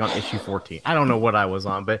I was on issue 14. I don't know what I was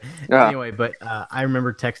on, but anyway. But I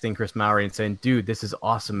remember texting Chris Mowry and saying, "Dude, this is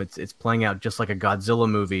awesome. It's playing out just like a Godzilla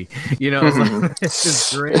movie. This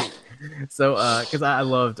is great." So, because I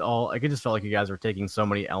loved I just felt like you guys were taking so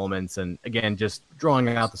many elements and again just drawing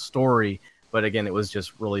out the story. But again, it was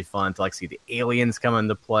just really fun to see the aliens come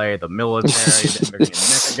into play, the military, the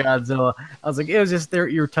Mechagodzilla. I was like, it was just there.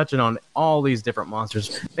 You were touching on all these different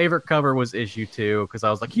monsters. Favorite cover was issue 2 because I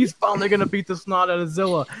was like, he's finally gonna beat the snot out of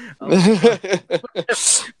Zilla. But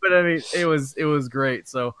I mean, it was great.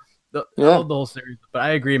 So I love the whole series. But I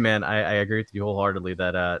agree, man. I agree with you wholeheartedly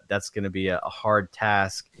that that's going to be a hard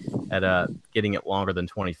task at getting it longer than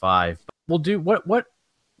 25. But we'll do what.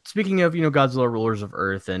 Speaking of, Godzilla Rulers of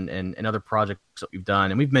Earth and other projects that we've done,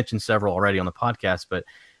 and we've mentioned several already on the podcast, but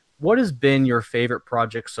what has been your favorite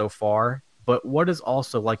project so far? But what is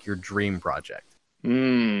also your dream project?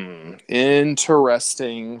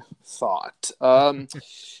 Interesting thought.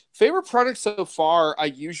 Favorite project so far, I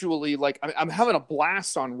usually I'm having a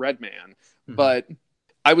blast on Redman, but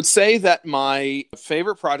I would say that my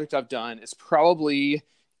favorite project I've done is probably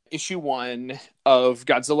issue 1 of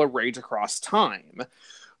Godzilla Rage Across Time,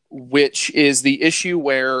 which is the issue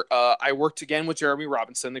where I worked again with Jeremy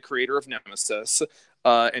Robinson, the creator of Nemesis,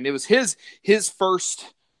 and it was his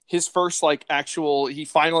first actual. He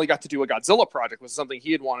finally got to do a Godzilla project, was something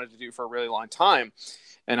he had wanted to do for a really long time,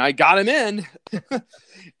 and I got him in,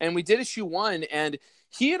 and we did issue 1, and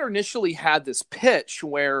he had initially had this pitch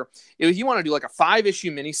where he wanted to do like a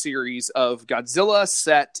 5-issue miniseries of Godzilla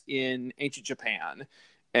set in ancient Japan,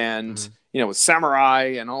 and with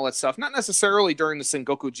samurai and all that stuff. Not necessarily during the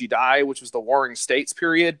Sengoku Jidai, which was the Warring States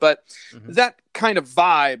period, but that kind of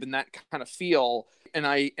vibe and that kind of feel. And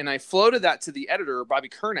I floated that to the editor, Bobby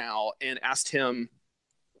Curnow, and asked him,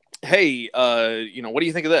 hey, what do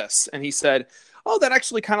you think of this? And he said, oh, that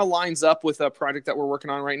actually kind of lines up with a project that we're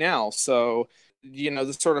working on right now. So,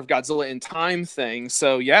 this sort of Godzilla in time thing.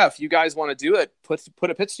 So yeah, if you guys want to do it, put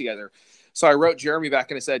a pitch together. So I wrote Jeremy back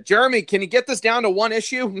and I said, Jeremy, can you get this down to 1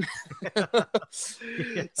 issue?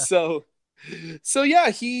 So yeah,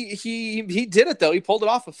 he did it though. He pulled it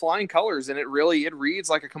off with flying colors, and it reads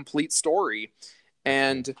like a complete story.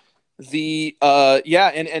 And the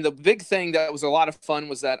and the big thing that was a lot of fun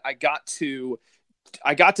was that I got to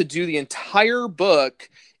do the entire book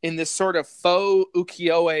in this sort of faux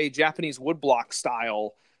ukiyo-e Japanese woodblock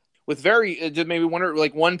style, with very maybe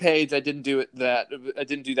one page. I didn't do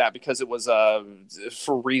that because it was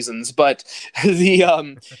for reasons, but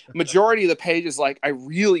the majority of the pages, like, I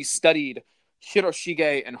really studied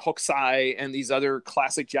Hiroshige and Hokusai and these other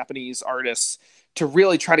classic Japanese artists to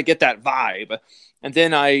really try to get that vibe. And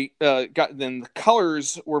then the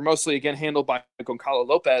colors were mostly again handled by Goncalo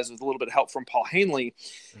Lopez with a little bit of help from Paul Hanley.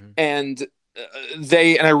 And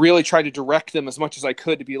I really tried to direct them as much as I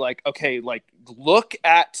could to be like, okay, like, look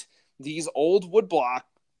at these old woodblock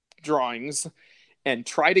drawings and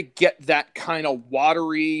try to get that kind of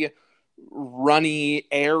watery, runny,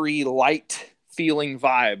 airy, light feeling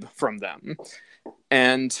vibe from them.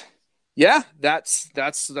 And yeah, that's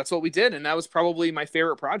what we did. And that was probably my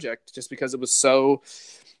favorite project, just because it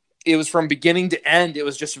was from beginning to end. It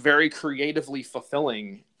was just very creatively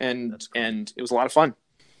fulfilling, and it was a lot of fun.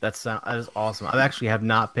 That is awesome. I actually have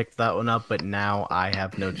not picked that one up, but now I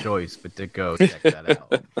have no choice but to go check that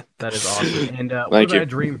out. That is awesome. And what about a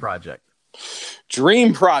dream project?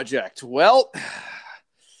 Dream project. Well,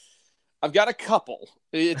 I've got a couple.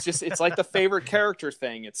 It's like the favorite character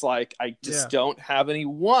thing. It's like, I just don't have any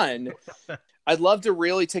one. I'd love to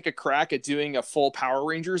really take a crack at doing a full Power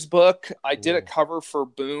Rangers book. I did a cover for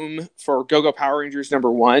Boom for Go-Go Power Rangers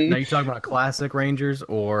 #1. Now, you talking about classic Rangers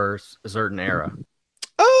or a certain era?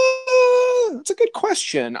 That's a good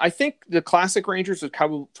question. I think the classic Rangers would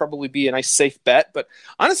probably be a nice safe bet, but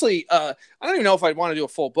honestly, I don't even know if I'd want to do a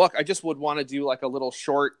full book. I just would want to do like a little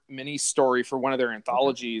short mini story for one of their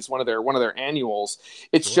anthologies, one of their annuals.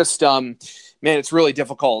 It's just, man, it's really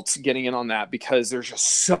difficult getting in on that because there's just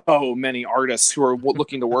so many artists who are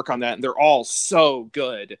looking to work on that, and they're all so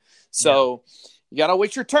good. So you gotta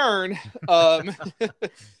wait your turn.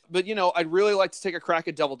 But I'd really like to take a crack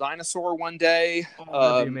at Devil Dinosaur one day.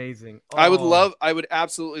 That'd be amazing. I would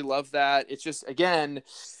absolutely love that. It's just, again,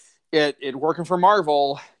 it working for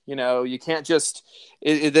Marvel. You can't just.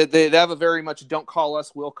 They have a very much "don't call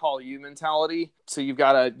us, we'll call you" mentality. So you've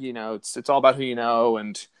got to, it's all about who you know,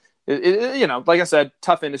 and like I said,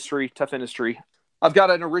 tough industry. I've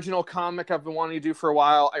got an original comic I've been wanting to do for a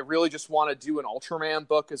while. I really just want to do an Ultraman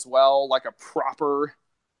book as well, like a proper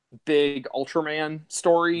big Ultraman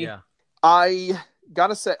story. I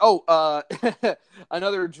gotta say,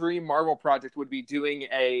 another dream Marvel project would be doing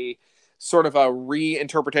a sort of a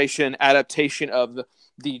reinterpretation adaptation of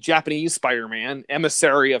the Japanese Spider-Man,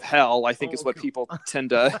 Emissary of Hell, I think is what people tend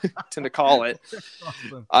to call it.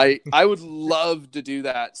 Awesome. I would love to do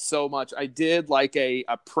that so much. I did like a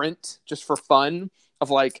print just for fun of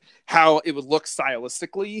like how it would look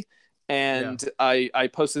stylistically. And I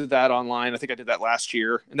posted that online. I think I did that last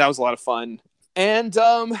year, and that was a lot of fun. And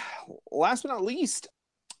last but not least,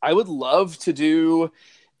 I would love to do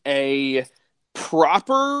a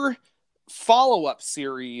proper follow-up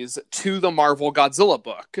series to the Marvel Godzilla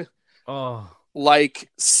book. Like,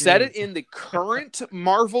 set it in the current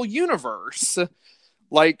Marvel universe.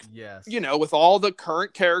 Like, with all the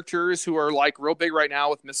current characters who are like real big right now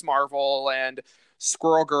with Miss Marvel and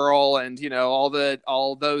Squirrel Girl and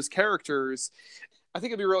all those characters. I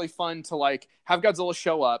think it'd be really fun to like have Godzilla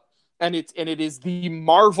show up, and it is the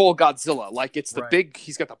Marvel Godzilla. Like, it's the big.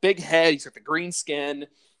 He's got the big head. He's got the green skin.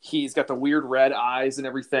 He's got the weird red eyes and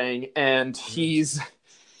everything. And just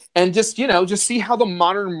see how the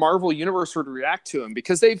modern Marvel universe would react to him,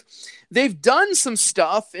 because they've done some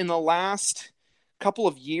stuff in the last couple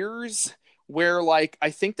of years where, like, I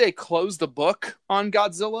think they closed the book on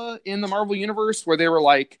Godzilla in the Marvel universe, where they were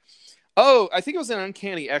like, I think it was an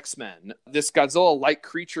Uncanny X-Men. This Godzilla-like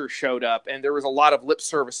creature showed up, and there was a lot of lip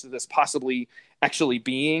service to this possibly actually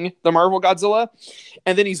being the Marvel Godzilla.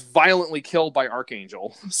 And then he's violently killed by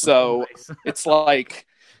Archangel. So it's like,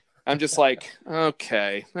 I'm just like,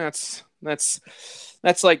 okay, that's That's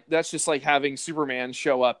just like having Superman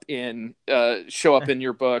show up in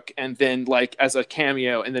your book and then like as a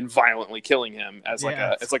cameo and then violently killing him as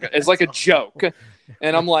like a joke.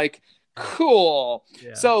 And I'm like, cool.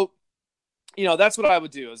 Yeah. So, that's what I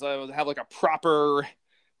would do is I would have like a proper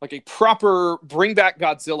bring back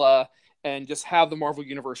Godzilla and just have the Marvel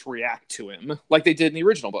Universe react to him like they did in the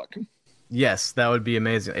original book. Yes, that would be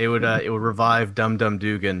amazing. It would revive Dum Dum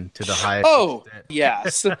Dugan to the highest extent.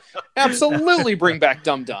 Yes. Absolutely bring back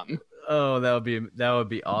Dum Dum. Oh, that would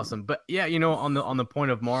be awesome. But yeah, on the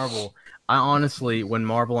point of Marvel, I honestly, when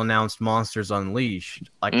Marvel announced Monsters Unleashed,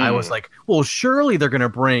 like I was like, well, surely they're gonna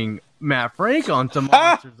bring Matt Frank onto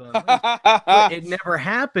Monsters Unleashed. But it never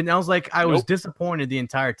happened. I was like, I was disappointed the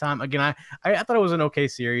entire time. Again, I thought it was an okay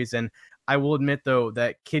series, and I will admit though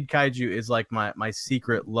that Kid Kaiju is like my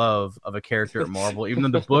secret love of a character at Marvel. Even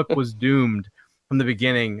though the book was doomed from the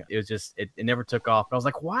beginning, it was just it never took off. But I was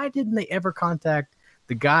like, why didn't they ever contact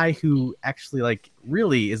the guy who actually like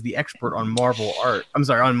really is the expert on Marvel art? I'm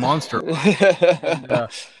sorry, on monster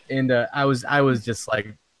art. and I was just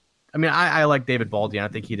like, I mean, I like David Baldian. I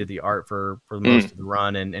think he did the art for most of the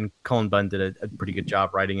run, and Cullen Bunn did a pretty good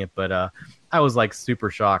job writing it. But I was like super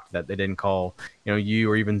shocked that they didn't call you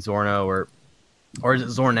or even Zorno or is it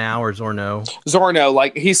Zornow or Zorno? Zorno,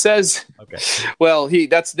 like he says. Okay. Well,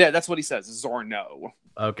 that's what he says. Zorno.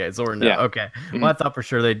 Okay, Zorno. Yeah. Okay. Well, I thought for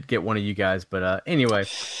sure they'd get one of you guys, but anyway.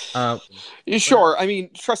 Sure. I mean,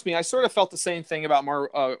 trust me, I sort of felt the same thing about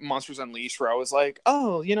Monsters Unleashed, where I was like,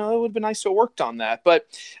 oh, it would have been nice to have worked on that. But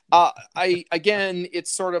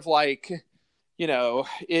it's sort of like, I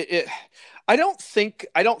don't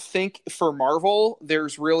think for Marvel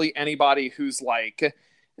there's really anybody who's like,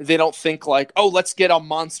 they don't think like, oh, let's get a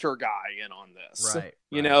monster guy in on this. Right.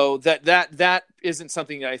 That isn't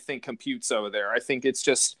something that I think computes over there. I think it's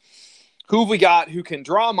just who have we got who can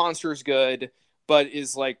draw monsters good, but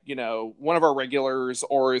is like, one of our regulars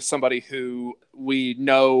or is somebody who we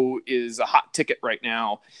know is a hot ticket right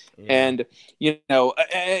now. Yeah. And,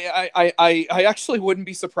 I actually wouldn't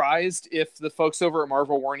be surprised if the folks over at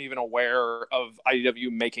Marvel weren't even aware of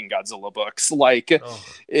IDW making Godzilla books. Like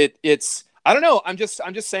it's, I don't know. I'm just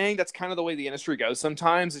saying that's kind of the way the industry goes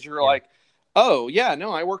sometimes is you're like, oh yeah,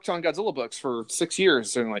 no, I worked on Godzilla books for 6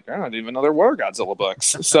 years. And like, I didn't even know there were Godzilla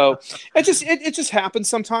books. So it just happens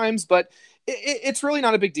sometimes, but it's really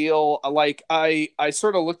not a big deal. Like I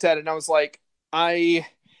sort of looked at it and I was like, it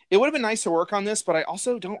would have been nice to work on this, but I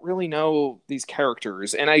also don't really know these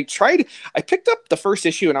characters. And I picked up the first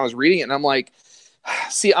issue and I was reading it and I'm like,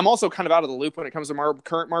 see, I'm also kind of out of the loop when it comes to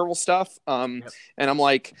current Marvel stuff. And I'm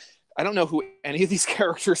like, I don't know who any of these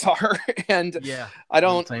characters are. And I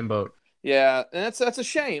don't. Same boat. Yeah. And that's a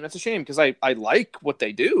shame. That's a shame because I like what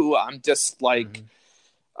they do. I'm just like,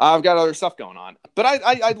 I've got other stuff going on. But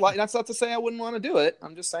I like, that's not to say I wouldn't want to do it.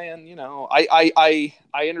 I'm just saying, I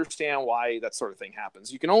understand why that sort of thing happens.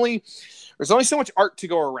 There's only so much art to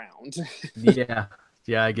go around. Yeah,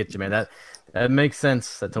 I get you, man. That makes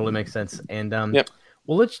sense. That totally makes sense. And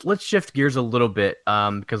well, let's shift gears a little bit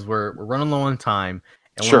because we're running low on time.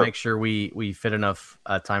 And want to make sure we fit enough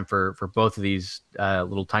time for both of these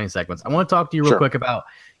little tiny segments. I want to talk to you real quick about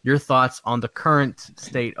your thoughts on the current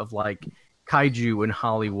state of like kaiju in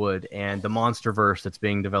Hollywood and the MonsterVerse that's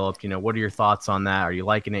being developed. What are your thoughts on that? Are you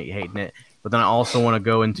liking it? You hating it? But then I also want to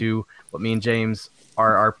go into what me and James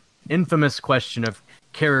our infamous question of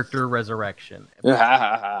character resurrection.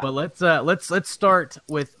 But let's start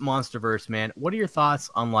with MonsterVerse, man. What are your thoughts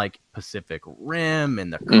on like Pacific Rim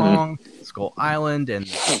and the Kong, Skull Island, and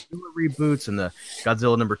the newer reboots, and the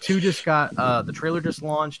Godzilla #2 just got the trailer just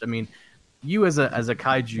launched? I mean, you as a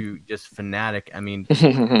kaiju just fanatic. I mean,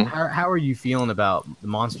 how are you feeling about the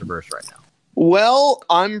MonsterVerse right now? Well,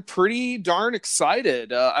 I'm pretty darn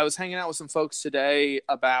excited. I was hanging out with some folks today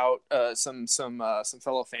about some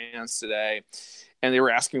fellow fans today. And they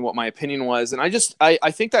were asking me what my opinion was. And I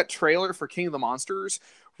think that trailer for King of the Monsters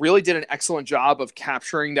really did an excellent job of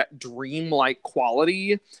capturing that dreamlike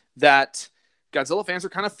quality that Godzilla fans are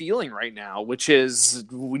kind of feeling right now, which is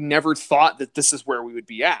we never thought that this is where we would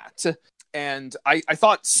be at. And I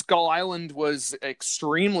thought Skull Island was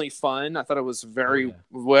extremely fun. I thought it was very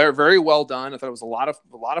well done. I thought it was a lot of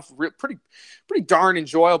pretty darn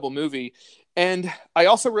enjoyable movie. And I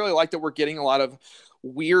also really like that we're getting a lot of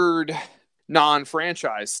weird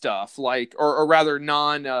non-franchise stuff, like or rather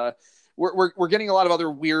we're getting a lot of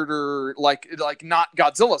other weirder like not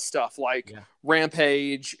Godzilla stuff, like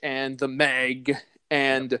Rampage and the Meg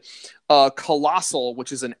and Colossal,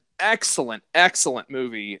 which is an excellent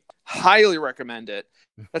movie. Highly recommend it.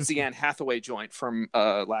 That's the Anne Hathaway joint from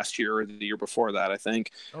last year or the year before that, I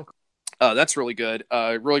think. That's really good.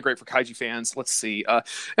 Really great for kaiju fans. Let's see.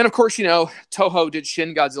 And of course, Toho did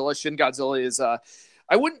Shin Godzilla. Shin Godzilla is,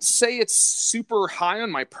 I wouldn't say it's super high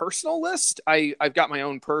on my personal list. I've got my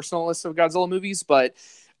own personal list of Godzilla movies, but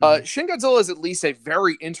Shin Godzilla is at least a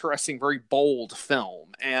very interesting, very bold film.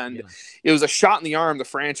 And it was a shot in the arm the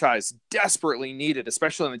franchise desperately needed,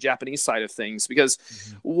 especially on the Japanese side of things. Because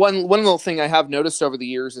one little thing I have noticed over the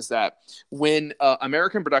years is that when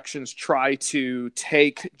American productions try to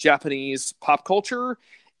take Japanese pop culture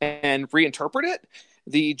and reinterpret it,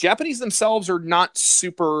 the Japanese themselves are not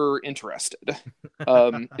super interested.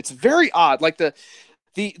 It's very odd. Like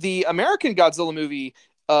the American Godzilla movie,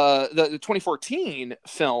 the 2014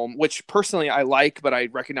 film, which personally I like, but I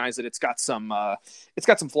recognize that it's got some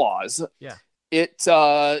flaws. Yeah.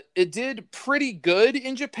 It did pretty good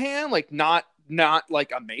in Japan, like not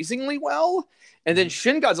like amazingly well. And then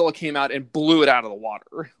Shin Godzilla came out and blew it out of the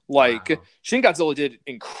water. Like Shin Godzilla did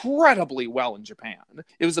incredibly well in Japan.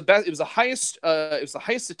 It was the best. It was the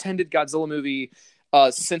highest attended Godzilla movie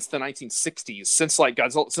since the 1960s, since like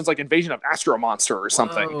Invasion of Astro Monster or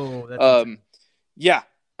something. Whoa, yeah.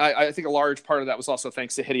 I think a large part of that was also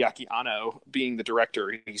thanks to Hideaki Anno being the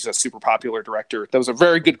director. He's a super popular director. That was a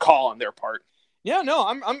very good call on their part. Yeah, no,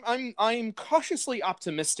 I'm cautiously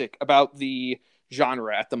optimistic about the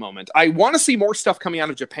genre at the moment. I want to see more stuff coming out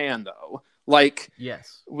of Japan, though. Like,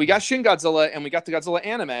 yes, we got Shin Godzilla and we got the Godzilla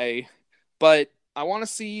anime, but I want to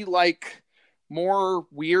see like more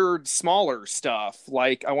weird, smaller stuff.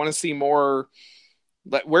 Like, I want to see more.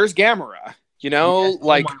 Where's Gamera? Yes.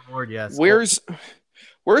 Like, oh my Lord, yes.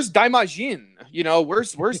 Where's Daimajin?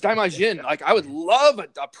 Where's Daimajin? Like, I would love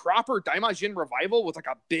a proper Daimajin revival with like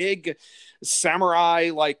a big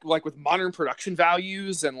samurai, like with modern production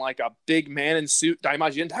values and like a big man in suit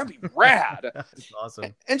Daimajin. That'd be rad. That's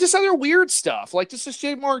awesome. And just other weird stuff, like just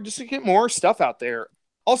to get more stuff out there.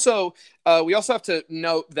 Also, we also have to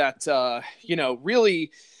note that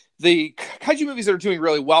really the kaiju movies that are doing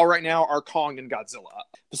really well right now are Kong and Godzilla.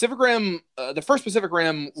 Pacific Rim, the first Pacific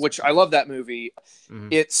Rim, which I love that movie.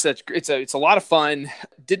 It's a lot of fun.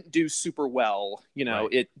 Didn't do super well,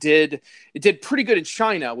 Right. It did pretty good in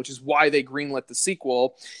China, which is why they greenlit the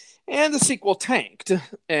sequel, and the sequel tanked,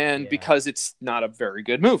 and because it's not a very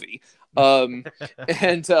good movie. And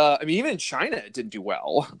I mean, even in China, it didn't do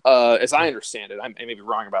well, as I understand it. I may be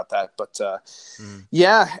wrong about that, but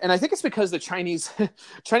yeah. And I think it's because the Chinese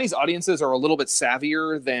audiences are a little bit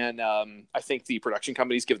savvier than I think the production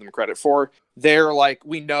companies give them credit for. They're like,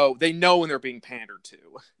 they know when they're being pandered to.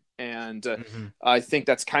 And I think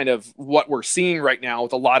that's kind of what we're seeing right now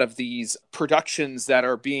with a lot of these productions that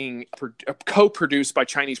are being co-produced by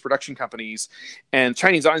Chinese production companies. And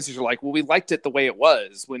Chinese audiences are like, well, we liked it the way it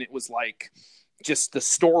was, when it was like just the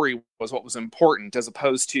story was what was important, as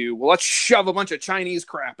opposed to, well, let's shove a bunch of Chinese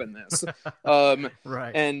crap in this.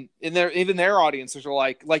 Right. And even their audiences are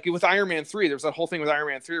like with Iron Man 3, there was that whole thing with Iron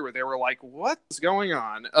Man 3 where they were like, what's going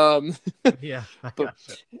on? Yeah. But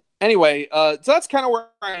anyway, so that's kind of where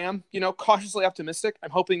I am, cautiously optimistic. I'm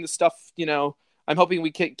hoping the stuff, I'm hoping we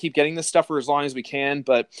keep getting this stuff for as long as we can.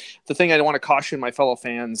 But the thing I want to caution my fellow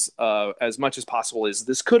fans as much as possible is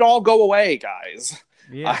this could all go away, guys.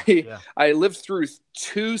 I lived through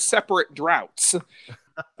 2 separate droughts.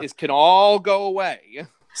 It can all go away.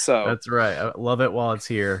 So that's right. I love it while it's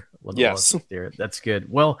here. Yes. That's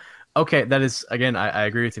good. Well, okay. That is, again, I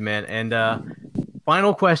agree with you, man. And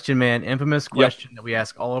final question, man. Infamous question that we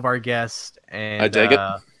ask all of our guests. And I dig it.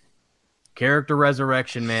 Character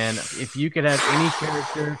resurrection, man. If you could have any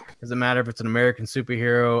character, doesn't matter if it's an American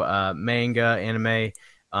superhero, manga, anime,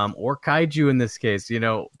 or kaiju in this case,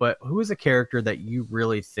 but who is a character that you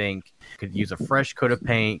really think could use a fresh coat of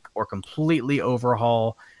paint or completely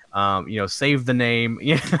overhaul, save the name,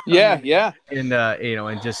 and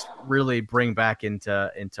just really bring back into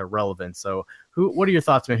relevance. So what are your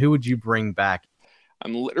thoughts, man? Who would you bring back?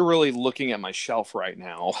 I'm literally looking at my shelf right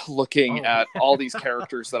now, looking at all these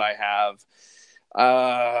characters that I have.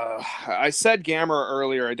 I said Gamera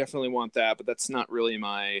earlier. I definitely want that, but that's not really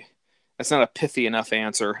that's not a pithy enough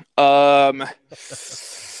answer. Yeah,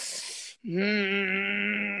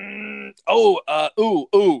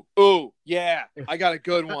 I got a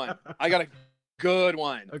good one.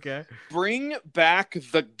 Okay. Bring back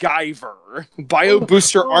the Guyver. Bio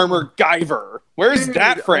Booster Armor Guyver. Where's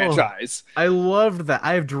that franchise? I loved that.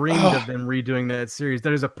 I have dreamed of them redoing that series.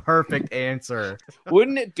 That is a perfect answer.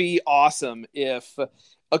 Wouldn't it be awesome if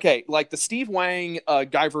Okay, like the Steve Wang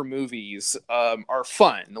Guyver movies are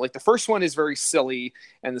fun. Like the first one is very silly,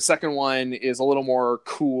 and the second one is a little more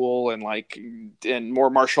cool and more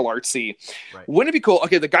martial artsy. Right. Wouldn't it be cool?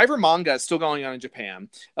 Okay, the Guyver manga is still going on in Japan.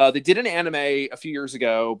 They did an anime a few years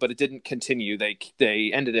ago, but it didn't continue.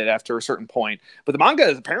 They ended it after a certain point. But the manga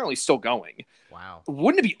is apparently still going. Wow.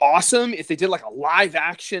 Wouldn't it be awesome if they did like a live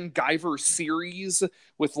action Guyver series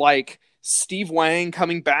with like Steve Wang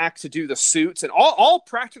coming back to do the suits and all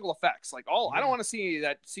practical effects? Like I don't want to see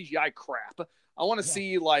that CGI crap. I want to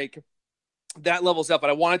see like that levels up, but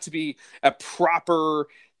I want it to be a proper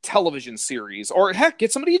television series, or heck,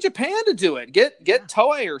 get somebody in Japan to do it. Get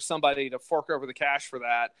Toei or somebody to fork over the cash for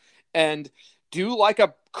that and do like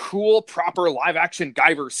a cool, proper live action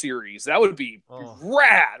Guyver series. That would be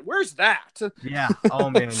rad. Where's that? Yeah. Oh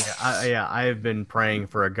man. Yeah. I have been praying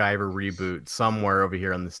for a Guyver reboot somewhere over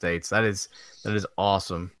here in the States. That is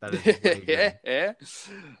awesome. That is really good. Yeah.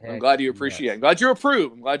 I'm glad you appreciate it. I'm glad you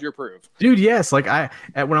approve. Dude, yes. Like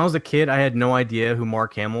when I was a kid, I had no idea who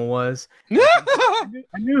Mark Hamill was.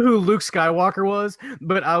 I knew who Luke Skywalker was,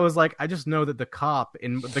 but I was like, I just know that the cop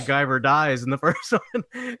in the Guyver dies in the first one.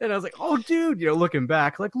 And I was like, oh dude, looking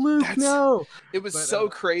back, like Luke, no. It was so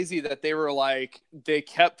crazy that they were like, they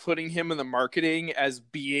kept putting him in the marketing as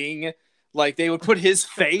being like, they would put his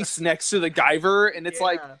face next to the Guyver, and it's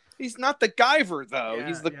like, he's not the Guyver though.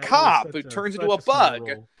 He's the cop who turns into a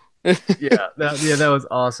bug. That was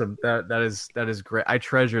awesome. That is great. I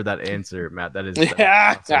treasure that answer, Matt. That is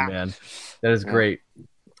awesome, man. That is great.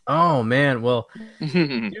 Oh man, well,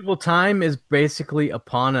 dude, time is basically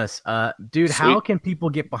upon us. Dude, Sweet. How can people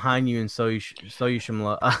get behind you and show you some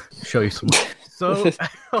love? Show me some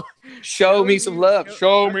love.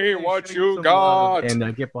 Show me what you got.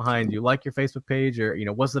 And get behind you. Like your Facebook page, or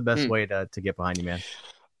what's the best way to get behind you, man?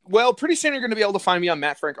 Well, pretty soon you're going to be able to find me on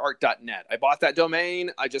mattfrankart.net. I bought that domain.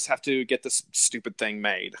 I just have to get this stupid thing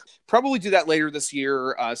made. Probably do that later this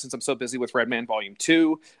year, since I'm so busy with Redman Volume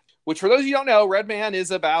 2. Which, for those of you who don't know, Redman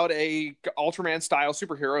is about a Ultraman-style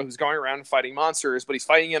superhero who's going around fighting monsters, but he's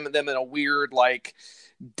fighting them in a weird, like,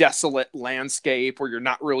 desolate landscape where you're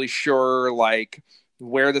not really sure, like,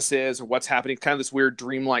 where this is or what's happening. Kind of this weird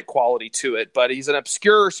dreamlike quality to it. But he's an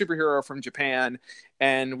obscure superhero from Japan,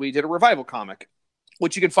 and we did a revival comic.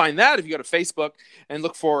 Which you can find that if you go to Facebook and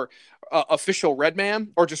look for official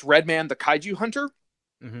Redman, or just Redman the Kaiju Hunter.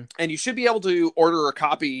 Mm-hmm. And you should be able to order a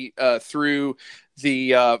copy through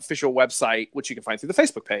the official website, which you can find through the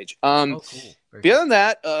Facebook page. Cool. Beyond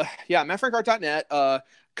that, mattfrankart.net,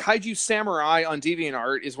 Kaiju Samurai on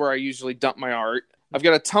DeviantArt is where I usually dump my art. I've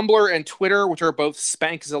got a Tumblr and Twitter, which are both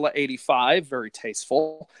Spankzilla85, very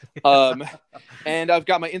tasteful. And I've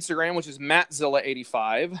got my Instagram, which is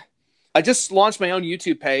Mattzilla85. I just launched my own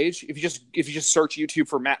YouTube page. If you just search YouTube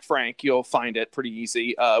for Matt Frank, you'll find it pretty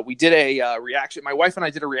easy. We did a reaction. My wife and I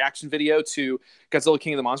did a reaction video to Godzilla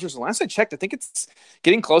King of the Monsters. And last I checked, I think it's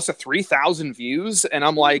getting close to 3,000 views. And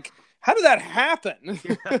I'm like, how did that happen?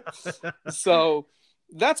 So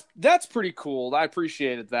that's pretty cool. I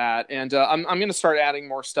appreciated that. And I'm going to start adding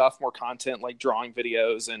more stuff, more content, like drawing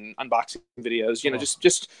videos and unboxing videos.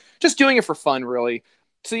 Just doing it for fun, really.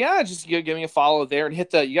 So yeah, just give me a follow there and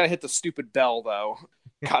you gotta hit the stupid bell though.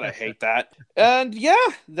 God, I hate that. And yeah,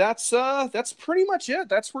 that's pretty much it.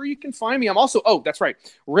 That's where you can find me. I'm also, that's right.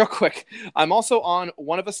 Real quick. I'm also on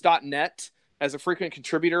oneofus.net as a frequent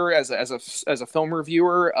contributor, as a film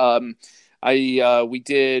reviewer. We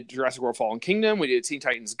did Jurassic World Fallen Kingdom. We did Teen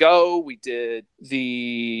Titans Go. We did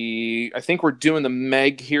I think we're doing the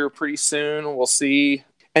Meg here pretty soon. We'll see.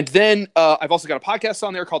 And then I've also got a podcast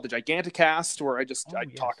on there called The Giganticast, where I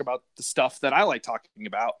talk about the stuff that I like talking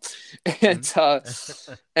about. And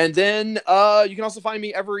and then you can also find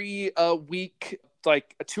me every week,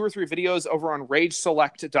 like 2 or 3 videos over on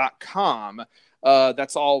RageSelect.com.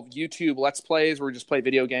 That's all YouTube Let's Plays where we just play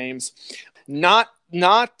video games. Not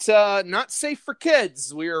safe for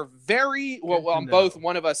kids. We are very on both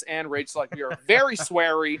One of Us and Rage Select. We are very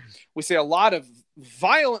sweary. We say a lot of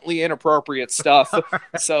violently inappropriate stuff.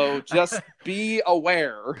 So just be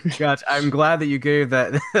aware. Gotcha. I'm glad that you gave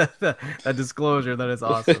that that disclosure. That is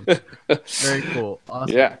awesome. Very cool.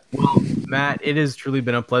 Awesome. Yeah. Well, Matt, it has truly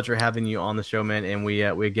been a pleasure having you on the show, man. And we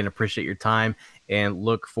again appreciate your time and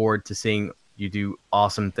look forward to seeing you do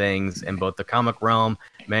awesome things in both the comic realm,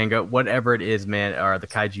 manga, whatever it is, man. Or the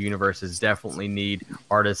kaiju universes definitely need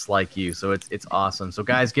artists like you. So it's awesome. So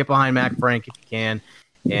guys, get behind Matt Frank if you can.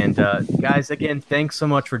 And guys, again, thanks so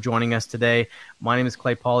much for joining us today. My name is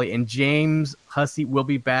Clay Pauley, and James Hussey will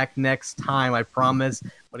be back next time, I promise.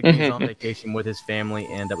 But again, he's on vacation with his family,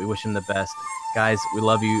 and we wish him the best. Guys, we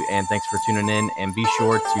love you, and thanks for tuning in. And be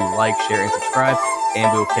sure to like, share, and subscribe,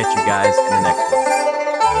 and we will catch you guys in the next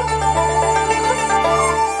one.